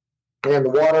 And the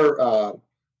water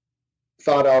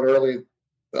thawed out early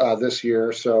this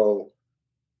year, so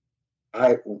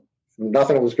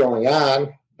nothing was going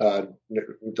on.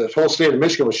 The whole state of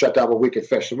Michigan was shut down, but we could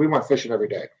fish. So we went fishing every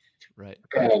day. Right.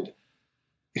 And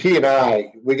he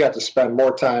and we got to spend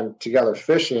more time together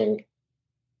fishing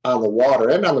on the water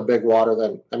and on the big water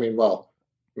than,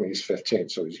 he's 15,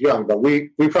 so he's young, but we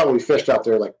probably fished out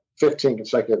there like 15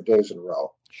 consecutive days in a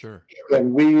row. Sure.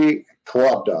 And we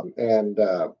clubbed them, and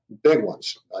big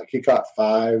ones. Like he caught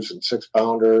 5s and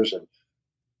 6-pounders, and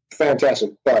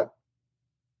fantastic. But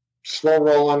slow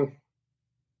rolling,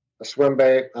 a swim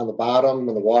bait on the bottom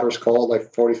when the water's cold,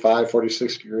 like 45,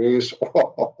 46 degrees.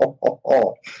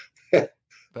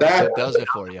 That does it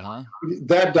for you, huh?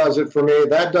 That does it for me.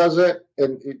 That does it.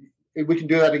 And we can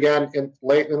do that again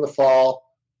late in the fall,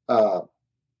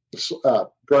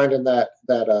 grinding that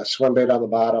swim bait on the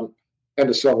bottom and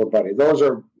a silver buddy. Those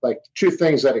are like 2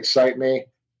 things that excite me.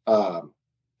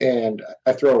 And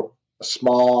I throw a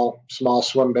small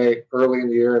swim bait early in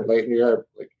the year and late in the year,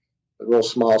 like a real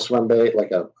small swim bait,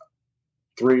 like a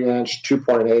 3-inch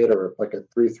 2.8 or like a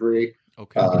 3.3.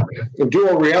 Okay. And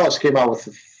Duo Realis came out with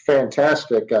a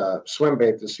fantastic swim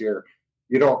bait this year.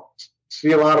 You don't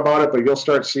see a lot about it, but you'll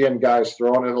start seeing guys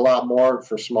throwing it a lot more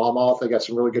for smallmouth. They got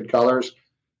some really good colors.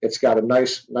 It's got a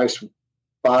nice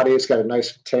body. It's got a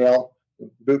nice tail,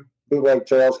 bootleg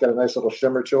tail. It's got a nice little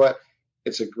shimmer to it.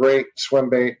 It's a great swim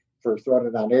bait for throwing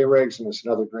it on A-rigs, and it's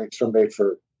another great swim bait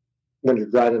for when you're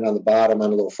grinding on the bottom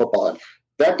on a little football head.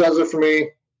 That does it for me.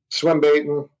 Swim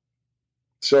baiting,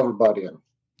 silver buddying.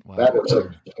 Wow. That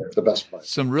is the best part.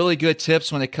 Some really good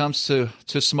tips when it comes to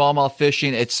smallmouth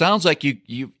fishing. It sounds like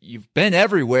you've been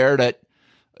everywhere. That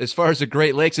as far as the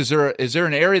Great Lakes, is there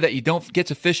an area that you don't get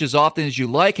to fish as often as you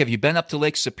like? Have you been up to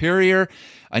Lake Superior?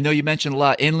 I know you mentioned a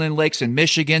lot of inland lakes in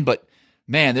Michigan, but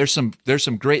man, there's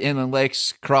some great inland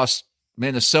lakes across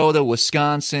Minnesota,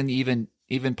 Wisconsin,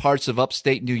 even parts of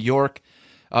upstate New York.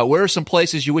 Where are some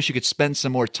places you wish you could spend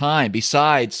some more time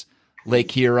besides Lake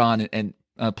Huron and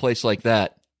a place like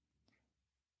that?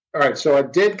 All right, so I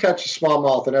did catch a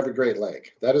smallmouth in every Great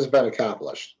Lake. That has been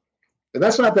accomplished. And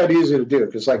that's not that easy to do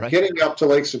because, getting up to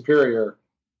Lake Superior,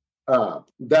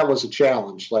 that was a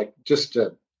challenge. Like, just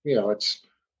to, it's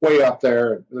way up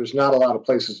there. There's not a lot of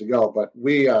places to go. But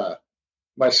we,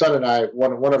 my son and I,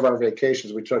 one of our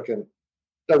vacations we took in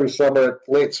every summer,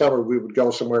 late summer, we would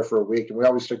go somewhere for a week, and we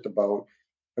always took the boat.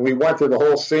 And we went through the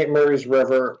whole St. Mary's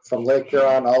River from Lake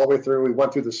Huron all the way through. We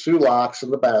went through the Sioux Locks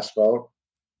and the bass boat.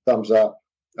 Thumbs up.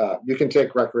 You can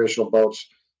take recreational boats,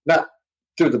 not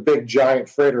through the big giant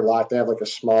freighter lock. They have like a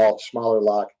smaller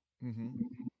lock. Mm-hmm.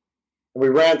 And we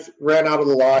ran out of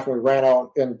the lock, and we ran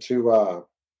out into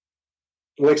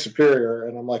Lake Superior.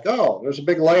 And I'm like, oh, there's a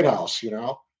big lighthouse,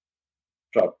 So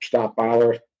I stopped by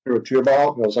there, threw a tube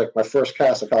out, and it was like my first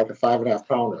cast. I caught like a 5.5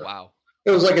 pounder. Wow.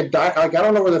 It was like I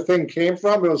don't know where the thing came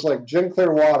from. It was like gin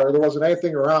clear water. There wasn't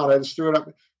anything around. I just threw it up.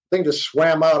 The thing just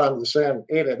swam out onto the sand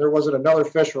and ate it. There wasn't another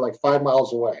fish for like 5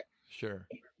 miles away. Sure.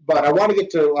 But I want to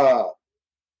get to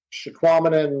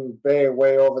Chequamenon Bay,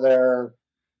 way over there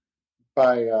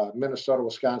by Minnesota,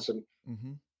 Wisconsin.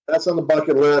 Mm-hmm. That's on the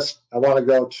bucket list. I want to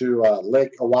go to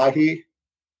Lake Oahe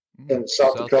in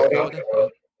South Dakota.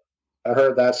 I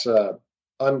heard that's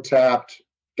untapped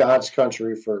God's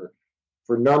country for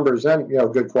numbers and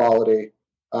good quality.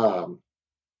 I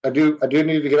do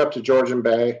need to get up to Georgian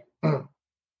Bay,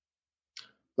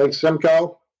 Lake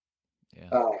Simcoe.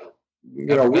 Yeah.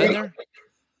 Been there?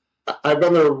 I've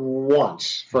been there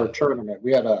once for a tournament.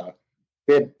 We had a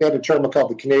tournament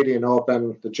called the Canadian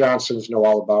Open. The Johnsons know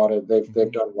all about it.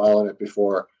 They've done well in it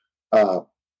before.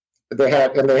 They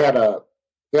have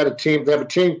a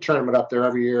team tournament up there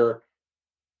every year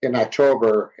in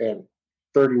October, and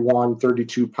 31,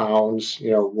 32 pounds,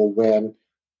 will win.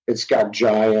 It's got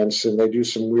giants, and they do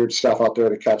some weird stuff out there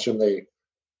to catch them. They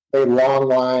long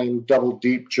line, double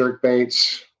deep jerk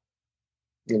baits,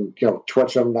 and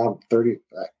twitch them down 30.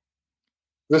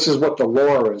 This is what the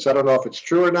lore is. I don't know if it's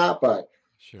true or not, but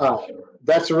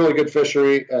that's a really good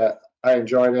fishery. I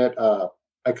enjoyed it.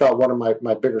 I caught one of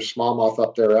my bigger smallmouth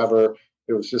up there ever.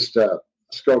 It was just a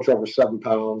scoach over 7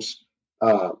 pounds.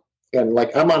 And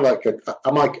I'm on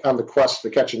on the quest to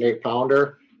catch an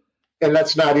 8-pounder, and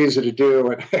that's not easy to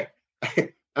do.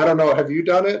 And I don't know. Have you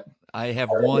done it? I have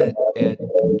one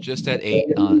just at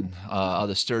 8 on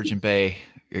the Sturgeon Bay,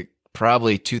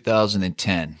 probably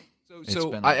 2010.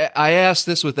 So I asked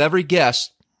this with every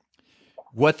guest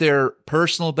what their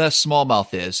personal best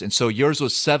smallmouth is, and so yours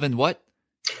was 7 what?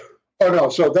 Oh no!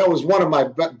 So that was one of my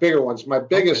bigger ones. My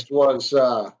biggest was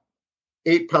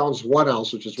 8 pounds 1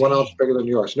 ounce, which is 1 ounce bigger than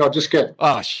yours. No, just kidding.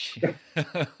 Oh,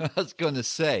 I was going to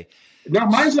say. No,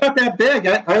 mine's not that big.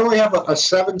 I only have a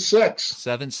 7.6.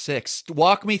 7.6.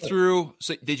 Walk me through.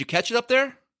 So, did you catch it up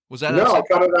there? Was that? No, I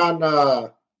caught it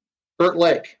on Burt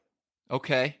Lake.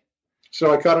 Okay.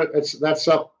 So I caught it. That's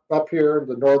up here in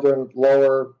the northern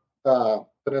lower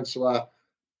peninsula,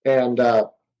 and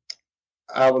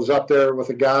I was up there with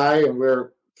a guy, and we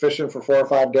were fishing for 4 or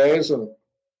 5 days, and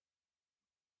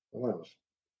when it was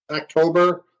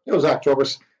October. It was October,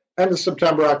 end of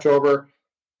September, October,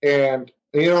 and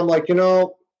I'm like,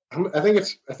 I think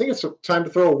it's time to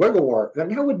throw a wiggle wart,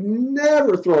 and I would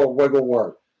never throw a wiggle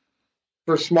wart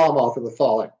for smallmouth in the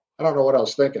fall. I don't know what I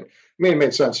was thinking. It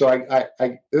made sense. So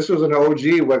I this was an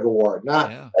OG wiggle wart,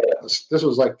 this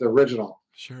was like the original.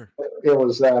 Sure. It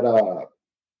was that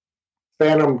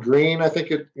Phantom Green, I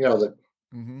think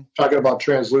talking about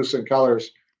translucent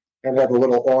colors, and had a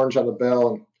little orange on the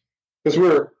bill. And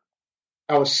because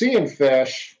I was seeing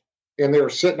fish, and they were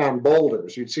sitting on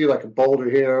boulders. You'd see like a boulder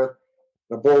here,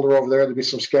 a boulder over there. There'd be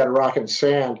some scattered rock and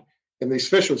sand, and these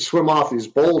fish would swim off these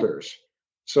boulders.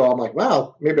 So I'm like,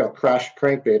 well, maybe I'll crash a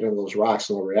crankbait into those rocks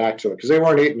and they'll react to it, because they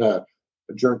weren't eating a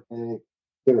jerk bait.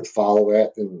 They would follow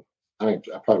it, and I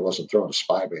probably wasn't throwing a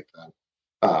spy bait then.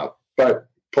 But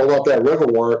pulled out that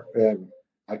wiggle wart, and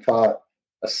I caught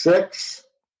a 6,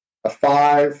 a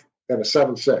 5, and a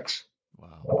 7.6.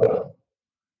 Wow.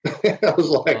 I was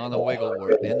like, on the wiggle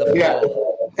wart in the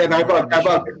fall. And I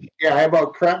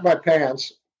about crapped my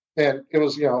pants, and it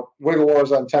was, wiggle wart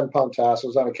was on 10-pound test. It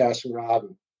was on a casting rod,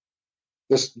 and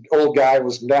this old guy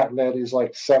was netting it. He's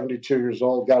like 72 years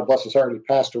old. God bless his heart. He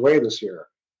passed away this year.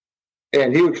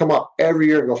 And he would come up every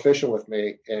year and go fishing with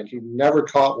me, and he never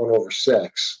caught one over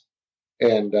 6.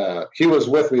 And he was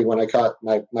with me when I caught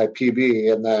my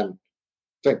PB. And then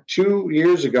I think 2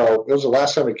 years ago, it was the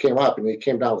last time he came up, and he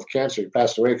came down with cancer. He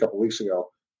passed away a couple of weeks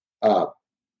ago.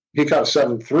 He caught a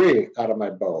 7.3 out of my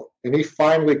boat, and he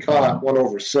finally caught one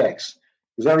over 6.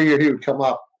 Because every year he would come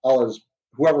up,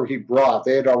 whoever he brought,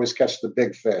 they'd always catch the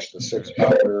big fish, the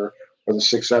 6-pounder or the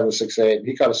 6.7, 6.8. And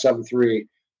he caught a 7.3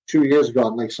 2 years ago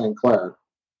on Lake St. Clair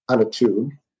on a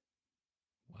tube.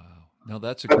 Wow. No,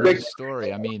 that's a great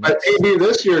story. I mean, my PB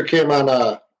this year did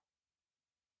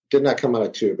not come on a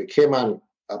tube. It came on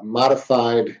a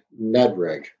modified Ned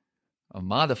rig. A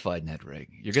modified Ned rig.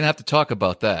 You're going to have to talk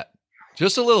about that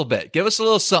just a little bit. Give us a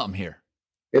little something here.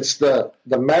 It's the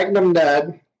Magnum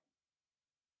Ned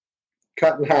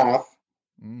cut in half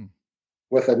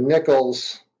with a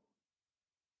Nichols,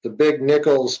 the big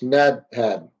Nichols Ned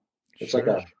head. It's like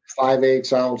a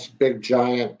 5/8 ounce big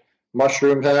giant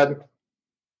mushroom head,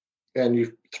 and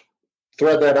you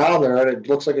thread that on there, and it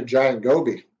looks like a giant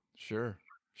goby. Sure.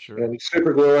 And you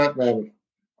super glue it, and then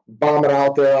bomb it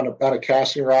out there on a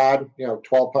casting rod,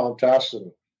 12-pound test.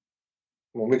 And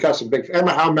when we caught some big,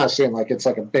 I'm not saying like it's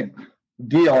like a big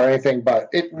deal or anything,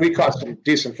 but we caught some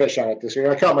decent fish on it this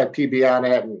year. I caught my PB on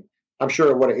it, and I'm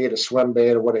sure it would have ate a swim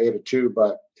bait or would have ate a tube,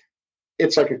 but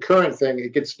it's like a current thing.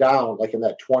 It gets down like in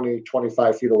that 20,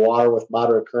 25 feet of water with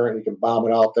moderate current. You can bomb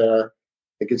it out there.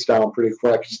 It gets down pretty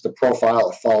quick. It's the profile.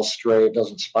 It falls straight. It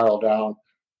doesn't spiral down.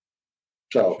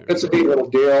 So it's a neat little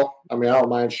deal. I mean, I don't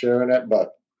mind sharing it,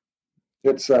 but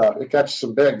it catches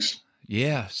some bigs.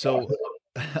 Yeah. So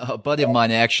a buddy of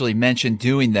mine actually mentioned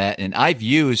doing that, and I've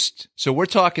used. So we're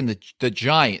talking the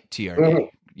giant TRD. Mm-hmm.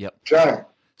 Yep. Giant.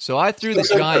 So I threw the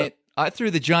giant. I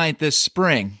threw the giant this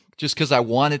spring just because I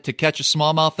wanted to catch a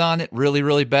smallmouth on it really,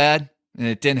 really bad, and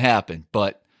it didn't happen.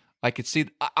 But I could see.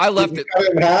 I left it. Cut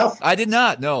it in half? I did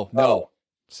not. No.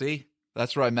 See,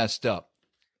 that's where I messed up.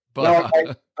 But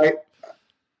no,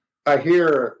 I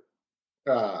hear.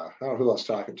 I don't know who I was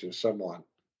talking to. Someone.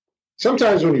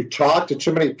 Sometimes when you talk to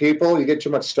too many people, you get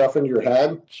too much stuff in your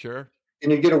head. Sure.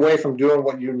 And you get away from doing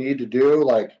what you need to do.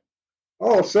 Like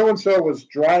oh, so and so was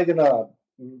dragging a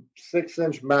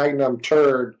 6-inch Magnum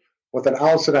turd with an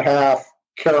ounce and a half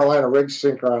Carolina rig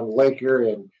sinker on Lake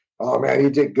Erie, and oh man, he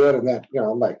did good in that.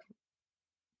 I'm like,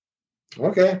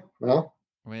 okay, well,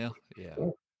 yeah,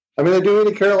 I mean, they do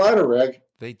need a Carolina rig.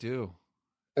 they do.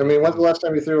 I mean, when's the last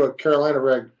time you threw a Carolina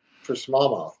rig for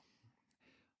smallmouth?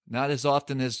 Not as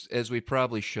often as we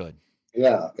probably should.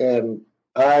 Yeah, and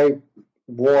I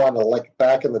wore on like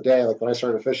back in the day, like when I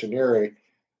started fishing Erie,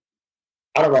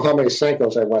 I don't know how many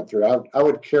Senkos I went through. I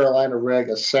would Carolina rig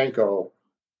a Senko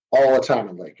all the time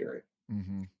in Lake Erie.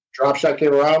 Mm-hmm. Drop shot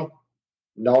came around,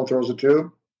 no one throws a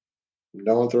tube,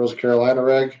 no one throws a Carolina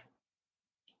rig.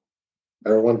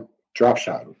 Everyone drop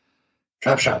shot.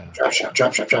 Drop shot, Yeah. drop shot,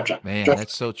 drop shot, drop shot. Man, drop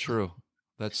that's shot. so true.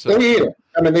 That's so They eat true. it.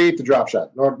 I mean, they eat the drop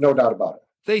shot. No doubt about it.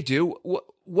 They do.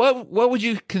 What would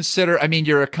you consider? I mean,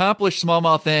 you're an accomplished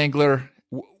smallmouth angler.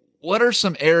 What are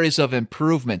some areas of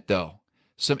improvement, though?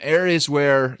 Some areas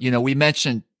where, we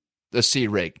mentioned the sea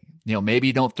rig. Maybe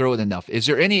you don't throw it enough. Is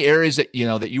there any areas that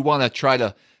you want to try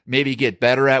to maybe get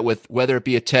better at, with whether it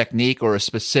be a technique or a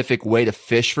specific way to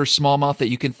fish for smallmouth that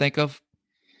you can think of?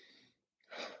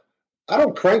 I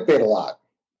don't crankbait a lot.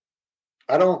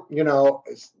 I don't,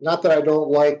 it's not that I don't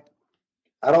like.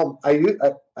 I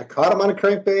caught them on a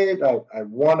crankbait. I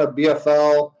won a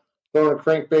BFL throwing a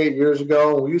crankbait years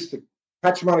ago. We used to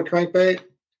catch them on a crankbait.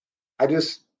 I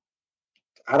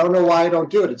don't know why I don't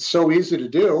do it. It's so easy to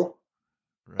do.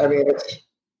 Right. I mean, it's,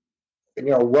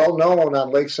 well known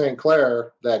on Lake St.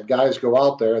 Clair that guys go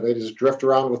out there, they just drift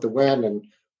around with the wind and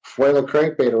flail a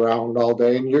crankbait around all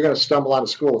day, and you're going to stumble on a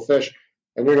school of fish,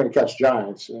 and you're going to catch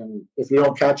giants. And if you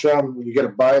don't catch them, you get a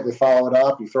bite, they follow it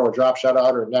up, you throw a drop shot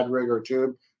out or a Ned rig or a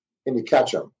tube, and you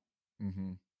catch them.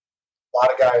 Mm-hmm. A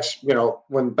lot of guys,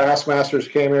 when Bassmasters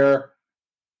came here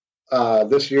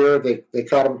this year, they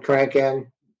caught them cranking.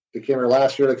 They came here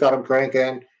last year, they caught them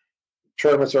cranking.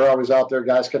 Tournaments are always out there,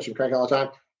 guys catching cranking all the time.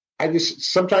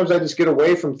 Sometimes I just get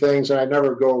away from things and I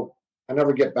never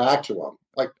get back to them,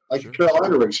 like Sure. the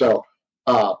Carolina rig. So,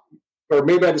 or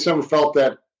maybe I just never felt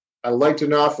that I liked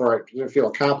enough, or I didn't feel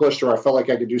accomplished, or I felt like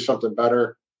I could do something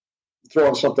better, throw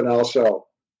in something else. So,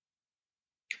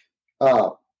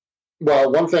 well,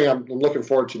 one thing I'm looking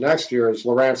forward to next year is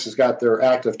Lowrance has got their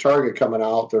active target coming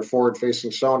out, their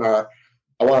forward-facing sonar.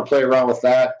 I want to play around with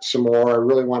that some more. I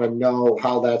really want to know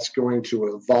how that's going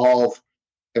to evolve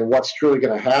and what's truly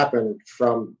going to happen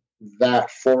from that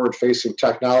forward-facing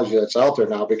technology that's out there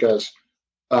now, because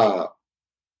they're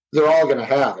all going to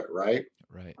have it, right?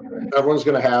 Right. Everyone's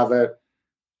going to have it.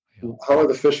 How are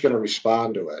the fish going to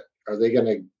respond to it? Are they going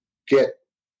to get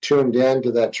tuned in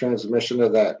to that transmission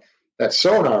of that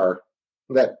sonar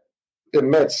that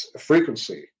emits a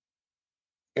frequency?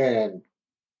 And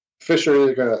fish are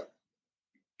either going to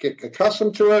get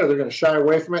accustomed to it or they're going to shy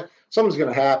away from it. Something's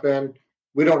going to happen.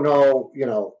 We don't know,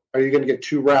 are you going to get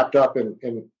too wrapped up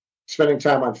in spending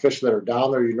time on fish that are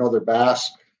down there, they're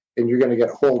bass, and you're going to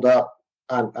get holed up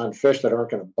on fish that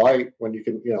aren't going to bite when you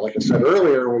can, like I said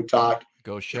earlier when we talked,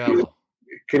 Go shallow.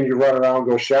 Can you run around,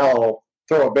 go shallow,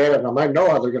 throw a bait at them? I know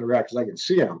how they're going to react because I can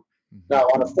see them. Mm-hmm. Now,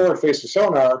 on a forward-facing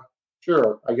sonar,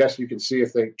 sure, I guess you can see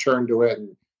if they turn to it,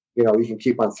 and, you can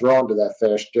keep on throwing to that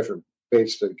fish, different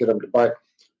baits to get them to bite.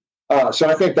 So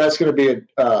I think that's going to be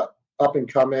up and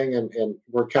coming, and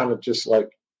we're kind of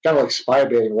like spy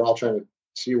baiting. We're all trying to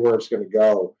see where it's going to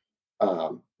go.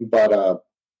 But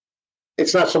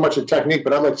it's not so much a technique,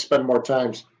 but I'd like to spend more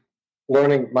time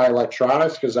learning my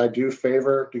electronics, because I do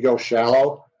favor to go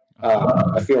shallow.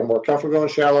 I feel more comfortable going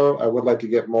shallow. I would like to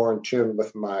get more in tune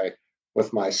with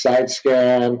my side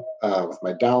scan, with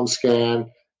my down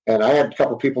scan. And I had a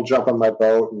couple people jump on my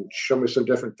boat and show me some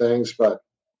different things, but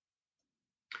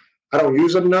I don't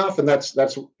use it enough. And that's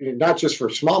not just for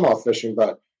smallmouth fishing,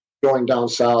 but going down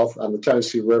south on the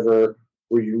Tennessee River,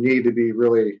 where you need to be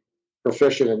really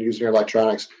proficient in using your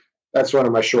electronics. That's one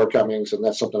of my shortcomings, and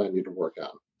that's something I need to work on.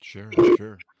 Sure.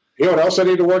 You know what else I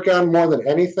need to work on more than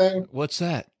anything? What's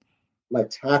that? My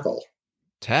tackle.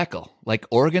 Tackle? Like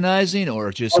organizing,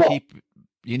 or just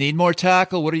you need more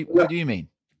tackle? What do you mean?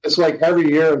 It's like every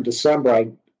year in December,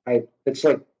 it's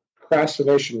like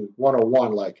procrastination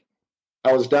 101. Like,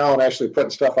 I was down actually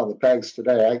putting stuff on the pegs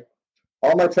today.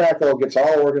 All my tackle gets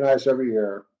all organized every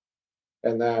year,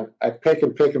 and then I pick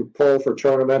and pull for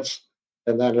tournaments,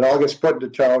 and then it all gets put into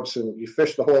totes, and you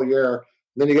fish the whole year.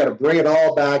 And then you got to bring it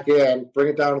all back in, bring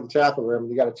it down to the tackle room.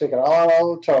 You got to take it all out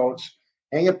of the totes,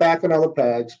 hang it back in all the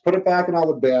pegs, put it back in all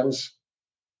the bins,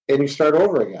 and you start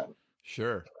over again.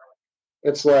 Sure.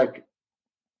 It's like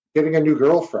getting a new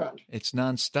girlfriend. It's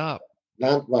nonstop.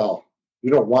 Well,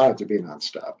 you don't want it to be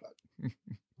nonstop.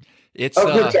 It's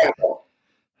good tackle.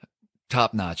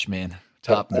 Top notch, man.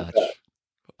 Top notch.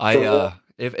 So,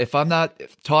 If I'm not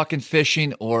talking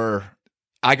fishing, or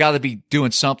I got to be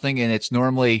doing something, and it's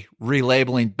normally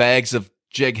relabeling bags of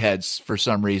jig heads for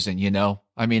some reason,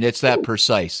 I mean, it's that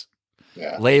precise.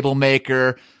 yeah. Label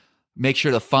maker, make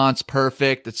sure the font's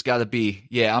perfect. It's got to be,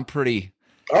 I'm pretty.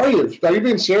 Are you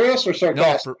being serious or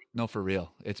sarcastic? No, for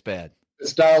real. It's bad.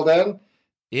 It's dialed in?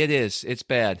 It is. It's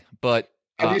bad. But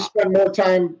Do you spend more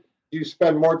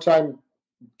time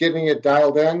getting it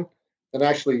dialed in than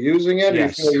actually using it?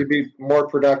 Yes. Or you feel you'd be more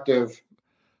productive?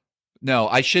 No,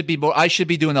 I should be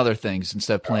doing other things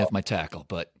instead of playing with my tackle,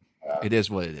 but it is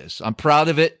what it is. I'm proud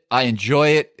of it. I enjoy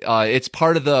it. It's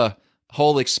part of the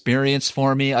whole experience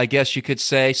for me, I guess you could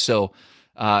say. So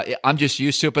I'm just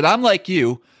used to it. But I'm like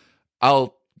you.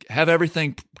 I'll have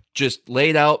everything just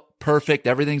laid out perfect.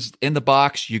 Everything's in the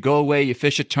box. You go away, you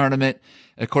fish a tournament.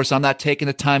 And of course, I'm not taking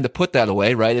the time to put that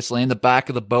away, right? It's laying in the back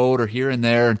of the boat or here and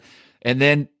there. And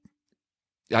then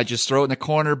I just throw it in the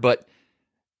corner, but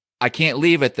I can't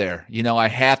leave it there. I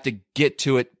have to get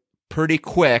to it pretty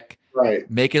quick, right?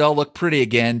 Make it all look pretty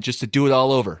again, just to do it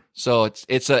all over. So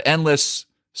it's an endless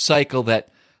cycle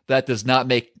that does not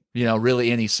make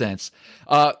really any sense.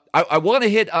 I want to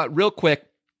hit real quick,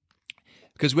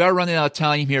 because we are running out of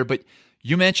time here, but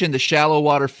you mentioned the shallow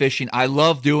water fishing. I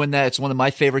love doing that. It's one of my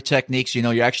favorite techniques.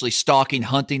 You're actually stalking,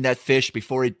 hunting that fish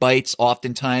before he bites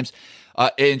oftentimes.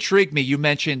 It intrigued me. You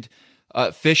mentioned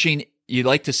fishing. Do you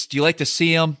like to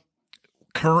see them?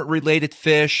 Current related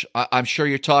fish. I'm sure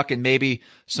you're talking maybe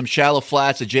some shallow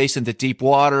flats adjacent to deep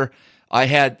water. I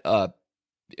had,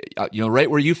 right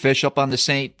where you fish up on the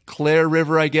St. Clair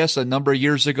River, I guess, a number of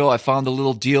years ago, I found a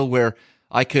little deal where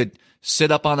I could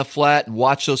sit up on a flat and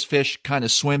watch those fish kind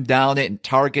of swim down it and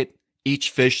target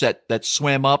each fish that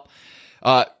swim up.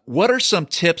 What are some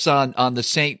tips on the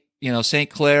St.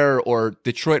 Clair or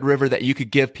Detroit River that you could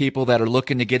give people that are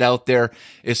looking to get out there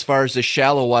as far as the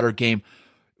shallow water game?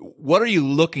 What are you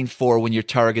looking for when you're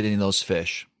targeting those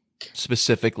fish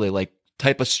specifically? Like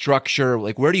type of structure,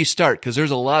 like where do you start? Because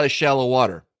there's a lot of shallow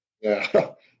water. Yeah.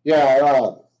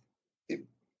 Yeah.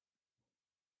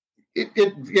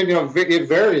 It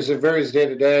varies. It varies day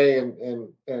to day,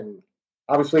 and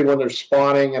obviously when they're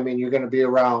spawning, I mean, you're going to be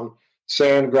around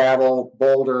sand, gravel,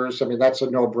 boulders. I mean, that's a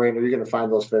no-brainer. You're going to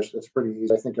find those fish. It's pretty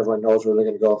easy. I think everyone knows where they're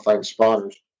going to go and find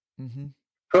spawners. Mm-hmm.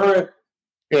 Current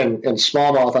and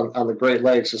smallmouth on the Great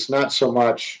Lakes, it's not so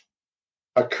much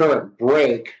a current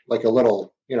break, like a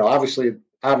little, obviously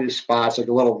obvious spots, like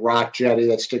a little rock jetty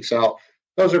that sticks out.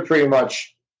 Those are pretty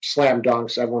much slam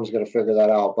dunks. Everyone's going to figure that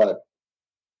out. But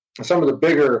some of the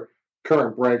bigger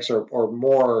current breaks are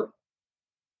more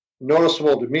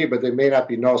noticeable to me, but they may not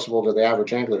be noticeable to the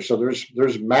average angler. So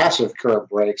there's massive current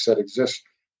breaks that exist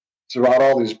throughout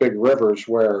all these big rivers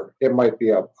where it might be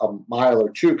a mile or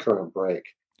two current break.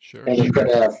 Sure. And you could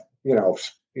have,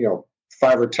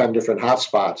 5 or 10 different hot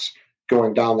spots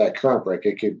going down that current break.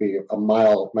 It could be a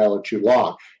mile or two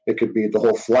long. It could be the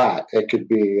whole flat. It could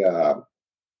be a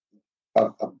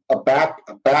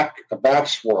back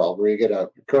swirl where you get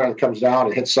a current comes down,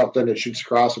 it hits something, it shoots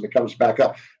across, and it comes back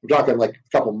up. I'm talking like a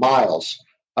couple miles.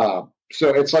 So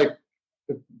it's like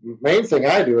the main thing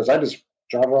I do is I just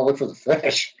drive around and look for the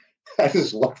fish. I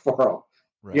just look for them.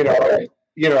 Right.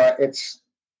 It's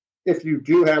if you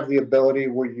do have the ability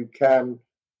where you can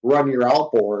run your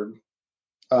outboard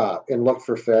and look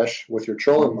for fish with your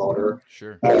trolling motor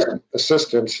sure. as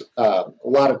assistance. A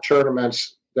lot of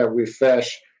tournaments that we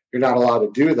fish, you're not allowed to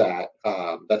do that.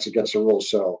 That's against the rules.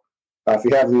 So if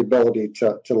you have the ability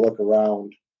to look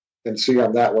around and see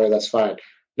them that way, that's fine.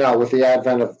 Now, with the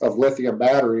advent of lithium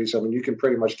batteries, I mean, you can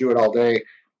pretty much do it all day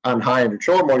on high end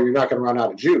trolling motor. You're not going to run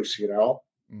out of juice,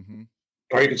 Mm-hmm.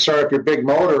 Or you can start up your big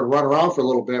motor and run around for a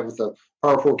little bit with a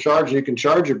powerful charge. You can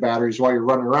charge your batteries while you're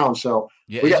running around. So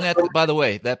isn't that, by the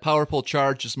way, that powerful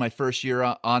charge is my first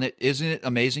year on it. Isn't it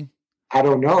amazing? I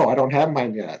don't know. I don't have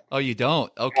mine yet. Oh, you don't?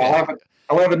 Okay.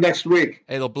 I'll have it next week.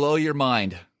 It'll blow your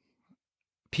mind.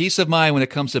 Peace of mind when it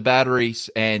comes to batteries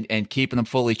and keeping them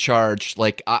fully charged.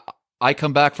 Like I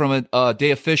come back from a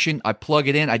day of fishing, I plug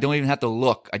it in. I don't even have to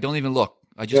look. I don't even look.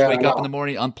 I just wake up in the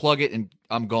morning, unplug it, and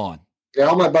I'm gone. Yeah,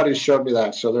 all my buddies showed me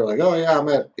that. So they're like, oh, yeah, I'm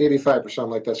at 85%. I'm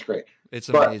like, that's great. It's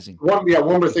amazing. One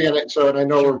more thing. And I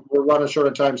know Sure. we're running short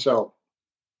of time. So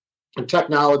in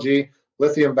technology,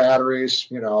 lithium batteries,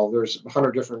 there's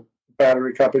 100 different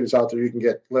battery companies out there you can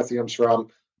get lithiums from.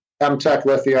 M-Tech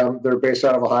Lithium, they're based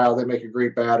out of Ohio. They make a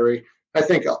great battery. I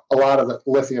think a lot of the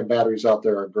lithium batteries out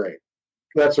there are great.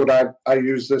 That's what I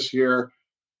used this year.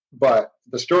 But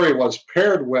the story was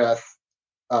paired with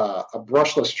a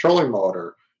brushless trolling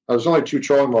motor. There's only 2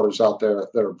 trolling motors out there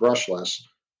that are brushless.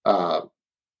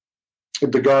 the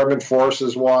Garmin Force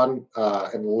is one,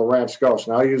 and the Lowrance Ghost.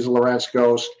 Now I use the Lowrance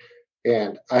Ghost,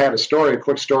 and I had a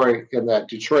quick story in that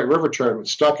Detroit River tournament,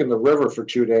 stuck in the river for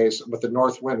 2 days with the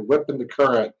north wind whipping the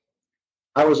current.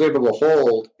 I was able to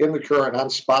hold in the current on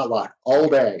spot lock all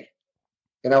day.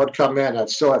 And I would come in, I'd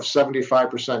still have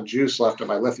 75% juice left in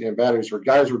my lithium batteries, where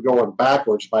guys were going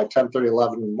backwards by 10:30,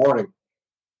 11 in the morning.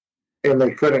 And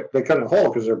they couldn't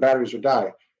hold because their batteries would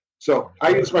die. So I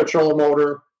use my trolling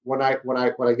motor when I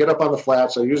get up on the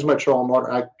flats. I use my trolling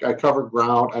motor. I cover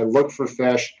ground. I look for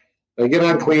fish. They get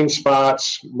on clean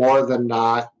spots more than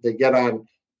not. They get on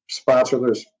spots where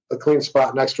there's a clean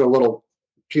spot next to a little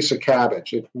piece of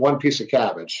cabbage, one piece of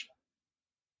cabbage.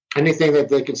 Anything that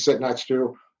they can sit next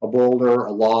to, a boulder,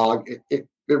 a log. It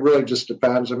really just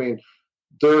depends. I mean,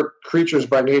 they're creatures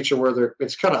by nature where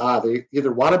it's kind of odd. They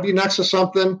either want to be next to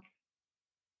something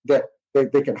that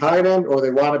they can hide in, or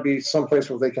they want to be someplace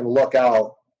where they can look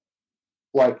out,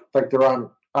 like they're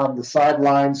on the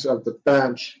sidelines of the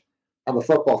bench on the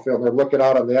football field. And they're looking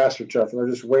out on the AstroTurf, and they're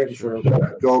just waiting for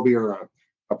a goby or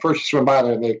a person to swim by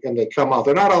there, and they come out.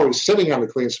 They're not always sitting on the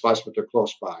clean spots, but they're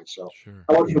close by. So sure.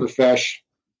 I look for the fish,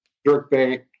 jerk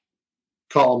bait,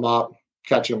 call them up,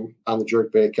 catch them on the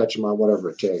jerk bait, catch them on whatever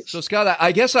it takes. So Scott,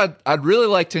 I guess I'd really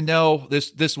like to know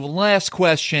this last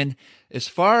question. As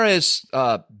far as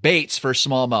baits for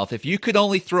smallmouth, if you could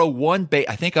only throw one bait,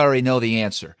 I think I already know the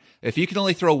answer. If you could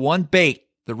only throw one bait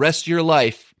the rest of your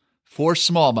life for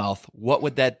smallmouth, what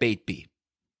would that bait be?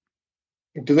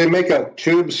 Do they make a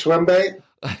tube swim bait?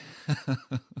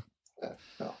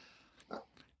 No.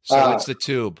 So it's the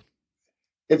tube.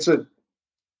 It's a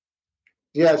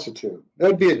tube. It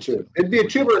would be a tube. It'd be a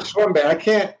tube or a swim bait. I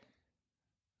can't.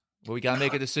 Well, we got to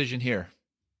make a decision here.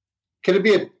 Could it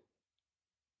be a?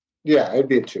 Yeah, it'd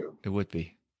be a tube. It would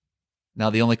be. Now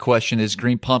the only question is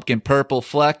green pumpkin, purple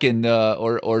fleck, and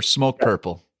or smoke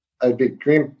purple. It'd be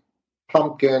green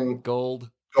pumpkin, gold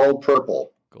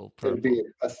purple. It'd be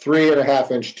a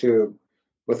 3.5-inch tube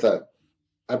with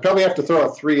I'd probably have to throw a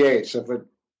 3/8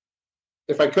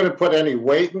 if I couldn't put any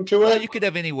weight into it. Well, you could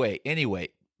have any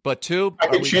weight. But tube, I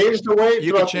could change the weight.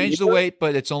 You can change the weight,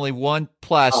 but it's only one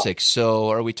plastic. Oh. So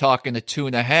are we talking a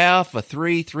 2.5, a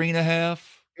 3.5?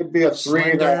 It'd be a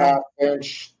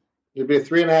 3.5-inch. It'd be a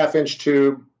 3.5-inch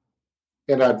tube,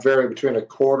 and I'd vary between a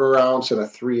 1/4 ounce and a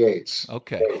 3/8.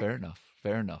 Okay, fair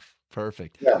enough.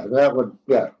 Perfect. Yeah, that would.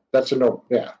 Yeah, that's a no.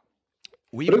 Yeah.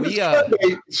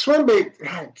 Swim bait.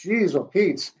 God, geez, well,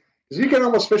 Pete's, because you can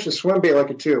almost fish a swim bait like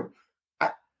a tube.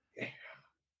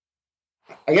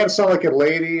 I got to sound like a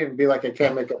lady and be like, I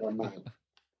can't make up my mind.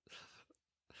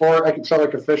 Or I can sound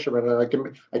like a fisherman and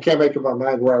I can't make up my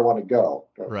mind where I want to go.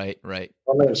 Right.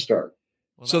 I'm going to start.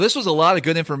 So this was a lot of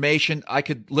good information. I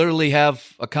could literally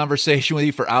have a conversation with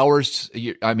you for hours.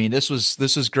 I mean, this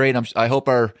was great. I hope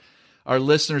our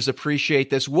listeners appreciate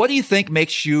this. What do you think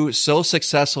makes you so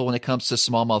successful when it comes to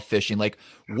smallmouth fishing? Like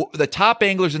the top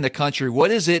anglers in the country, what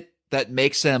is it that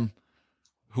makes them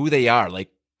who they are?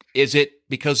 Like, is it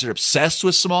because they're obsessed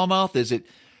with smallmouth? Is it,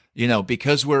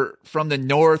 because we're from the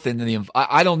north and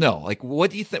I don't know. Like, what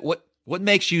do you think? What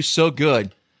makes you so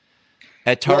good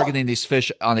at targeting these fish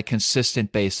on a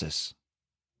consistent basis?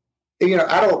 I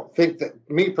don't think that,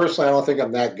 me personally, I don't think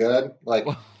I'm that good. Like,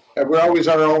 we're always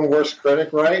our own worst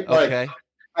critic, right? Okay. Like,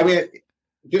 I mean,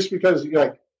 just because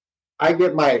I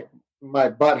get my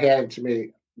butt handed to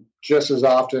me just as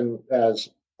often as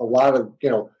a lot of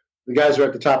the guys who are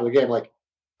at the top of the game. Like,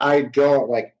 I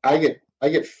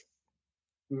get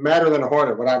madder than a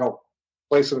hornet when I don't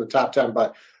place in the top 10.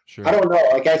 But sure. I don't know.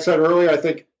 Like I said earlier, I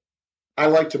think I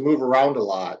like to move around a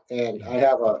lot, and I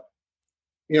have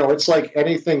it's like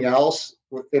anything else.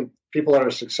 In people that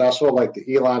are successful, like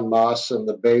the Elon Musk and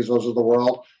the Bezos of the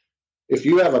world, if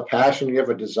you have a passion, you have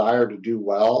a desire to do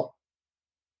well,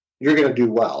 you're going to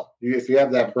do well. If you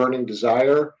have that burning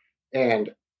desire,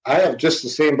 and I have just the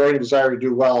same burning desire to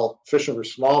do well fishing for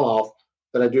smallmouth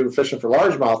that I do fishing for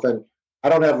largemouth, and I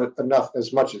don't have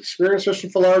as much experience fishing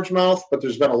for largemouth, but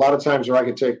there's been a lot of times where I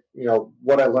can take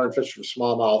what I learned fishing for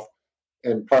smallmouth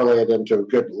and parlay it into a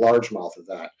good largemouth of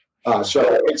that.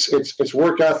 So it's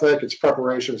work ethic, it's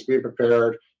preparation, it's being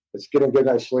prepared, it's getting a good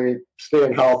night's sleep,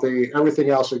 staying healthy, everything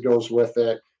else that goes with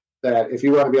it. That if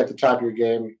you want to be at the top of your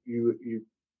game, you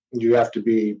have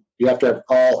to have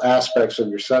all aspects of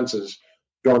your senses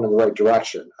going in the right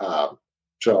direction.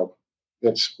 So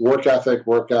it's work ethic,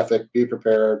 be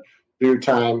prepared, do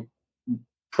time,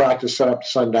 practice sun up to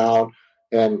sundown,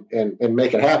 and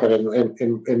make it happen.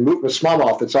 And move with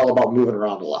smallmouth, it's all about moving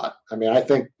around a lot. I mean, I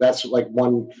think that's like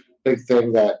one big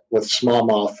thing that with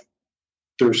smallmouth,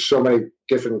 there's so many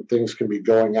different things can be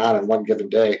going on in one given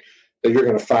day. that you're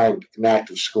going to find an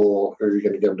active school or you're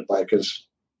going to get them to bite, because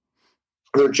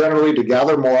they're generally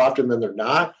together more often than they're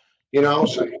not, so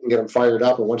you can get them fired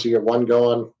up. And once you get one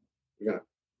going, you're going to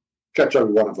catch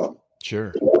every one of them.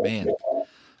 Sure, man.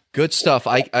 Good stuff.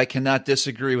 I cannot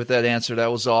disagree with that answer.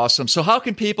 That was awesome. So how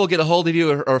can people get a hold of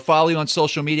you or follow you on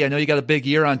social media? I know you got a big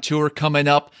year on tour coming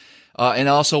up, and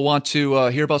I also want to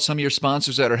hear about some of your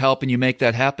sponsors that are helping you make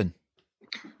that happen.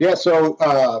 Yeah,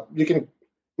 so you can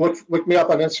look me up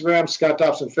on Instagram, Scott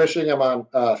Dobson Fishing. I'm on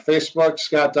Facebook,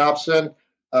 Scott Dobson.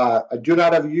 I do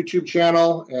not have a YouTube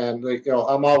channel, and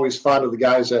I'm always fond of the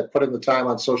guys that put in the time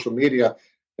on social media.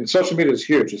 And social media is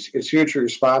huge. It's huge for your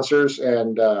sponsors,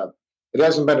 and it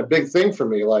hasn't been a big thing for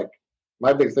me. Like,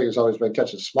 my big thing has always been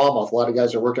catching smallmouth. A lot of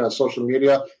guys are working on social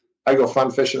media. I go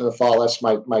fun fishing in the fall. That's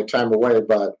my time away.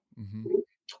 But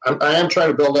I am trying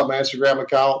to build up my Instagram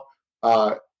account.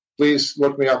 Please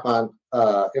look me up on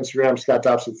Instagram, Scott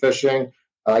Dobson Fishing.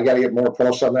 I got to get more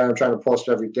posts on there. I'm trying to post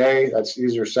every day. That's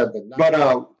easier said than done.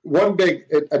 But one big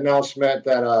announcement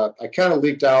that I kind of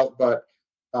leaked out, but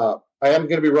I am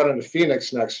going to be running to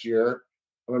Phoenix next year.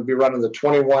 I'm going to be running the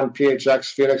 21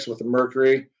 PHX Phoenix with the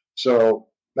Mercury. So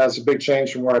that's a big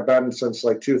change from where I've been since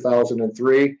like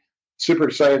 2003. Super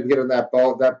excited to get in that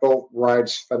boat. That boat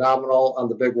rides phenomenal on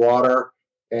the big water.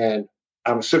 And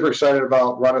I'm super excited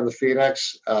about running the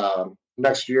Phoenix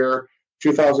next year,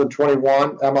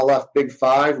 2021, MLF Big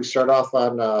 5. We start off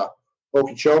on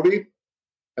Okeechobee,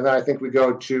 and then I think we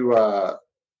go to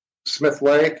Smith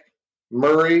Lake,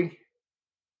 Murray,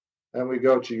 and we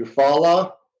go to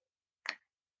Eufaula,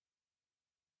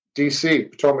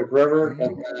 DC, Potomac River,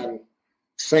 and then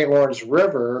St. Lawrence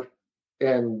River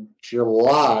in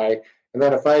July. And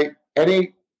then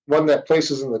any one that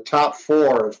places in the top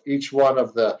 4 of each one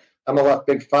of the MLF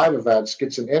Big 5 events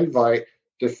gets an invite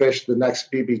to fish the next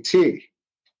BBT.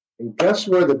 And guess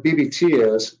where the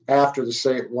BBT is after the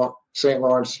St.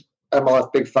 Lawrence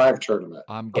MLF Big 5 tournament?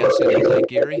 I'm guessing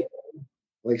Lake Erie?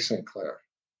 Lake St. Clair.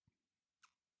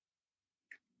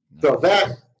 So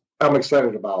that I'm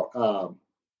excited about.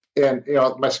 And,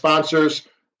 my sponsors,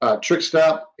 Trick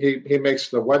Step, he makes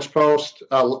the wedge post,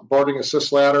 boarding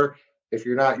assist ladder. If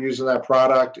you're not using that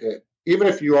product, even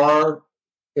if you are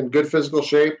in good physical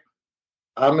shape,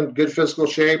 I'm in good physical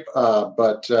shape,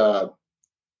 but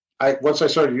once I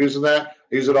started using that,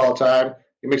 I use it all the time.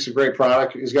 He makes a great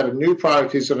product. He's got a new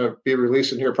product he's going to be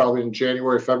releasing here probably in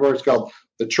January, February. It's called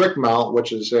the Trick Mount,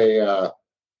 which is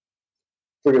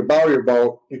for your bow of your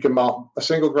boat, you can mount a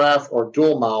single graph or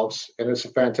dual mounts, and it's a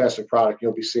fantastic product.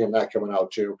 You'll be seeing that coming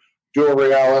out too. Duo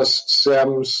Realis,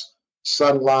 Sims,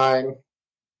 Sunline.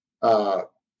 I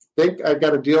think I've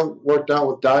got a deal worked out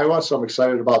with Daiwa, so I'm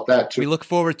excited about that too. We look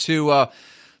forward to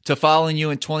following you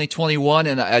in 2021,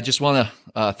 and I just want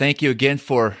to thank you again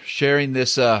for sharing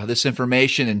this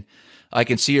information. And I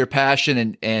can see your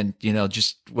passion and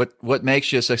just what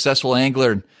makes you a successful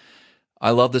angler. And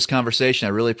I love this conversation. I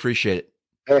really appreciate it.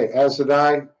 Hey, as did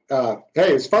I.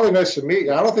 Hey, it's probably nice to meet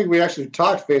you. I don't think we actually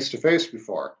talked face to face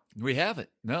before. We haven't.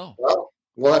 No. Well,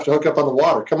 we'll have to hook up on the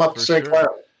water. Come up to St. Clair.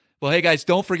 Well, hey, guys,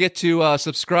 don't forget to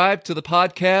subscribe to the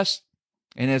podcast.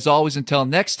 And as always, until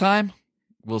next time,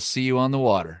 we'll see you on the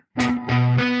water.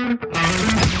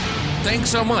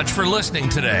 Thanks so much for listening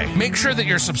today. Make sure that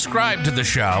you're subscribed to the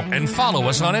show and follow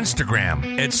us on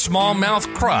Instagram at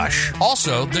Smallmouth Crush.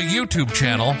 Also, the YouTube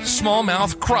channel,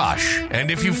 Smallmouth Crush. And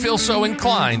if you feel so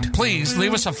inclined, please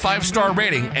leave us a 5-star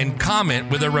rating and comment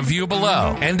with a review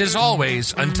below. And as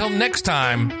always, until next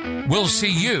time, we'll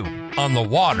see you on the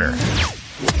water.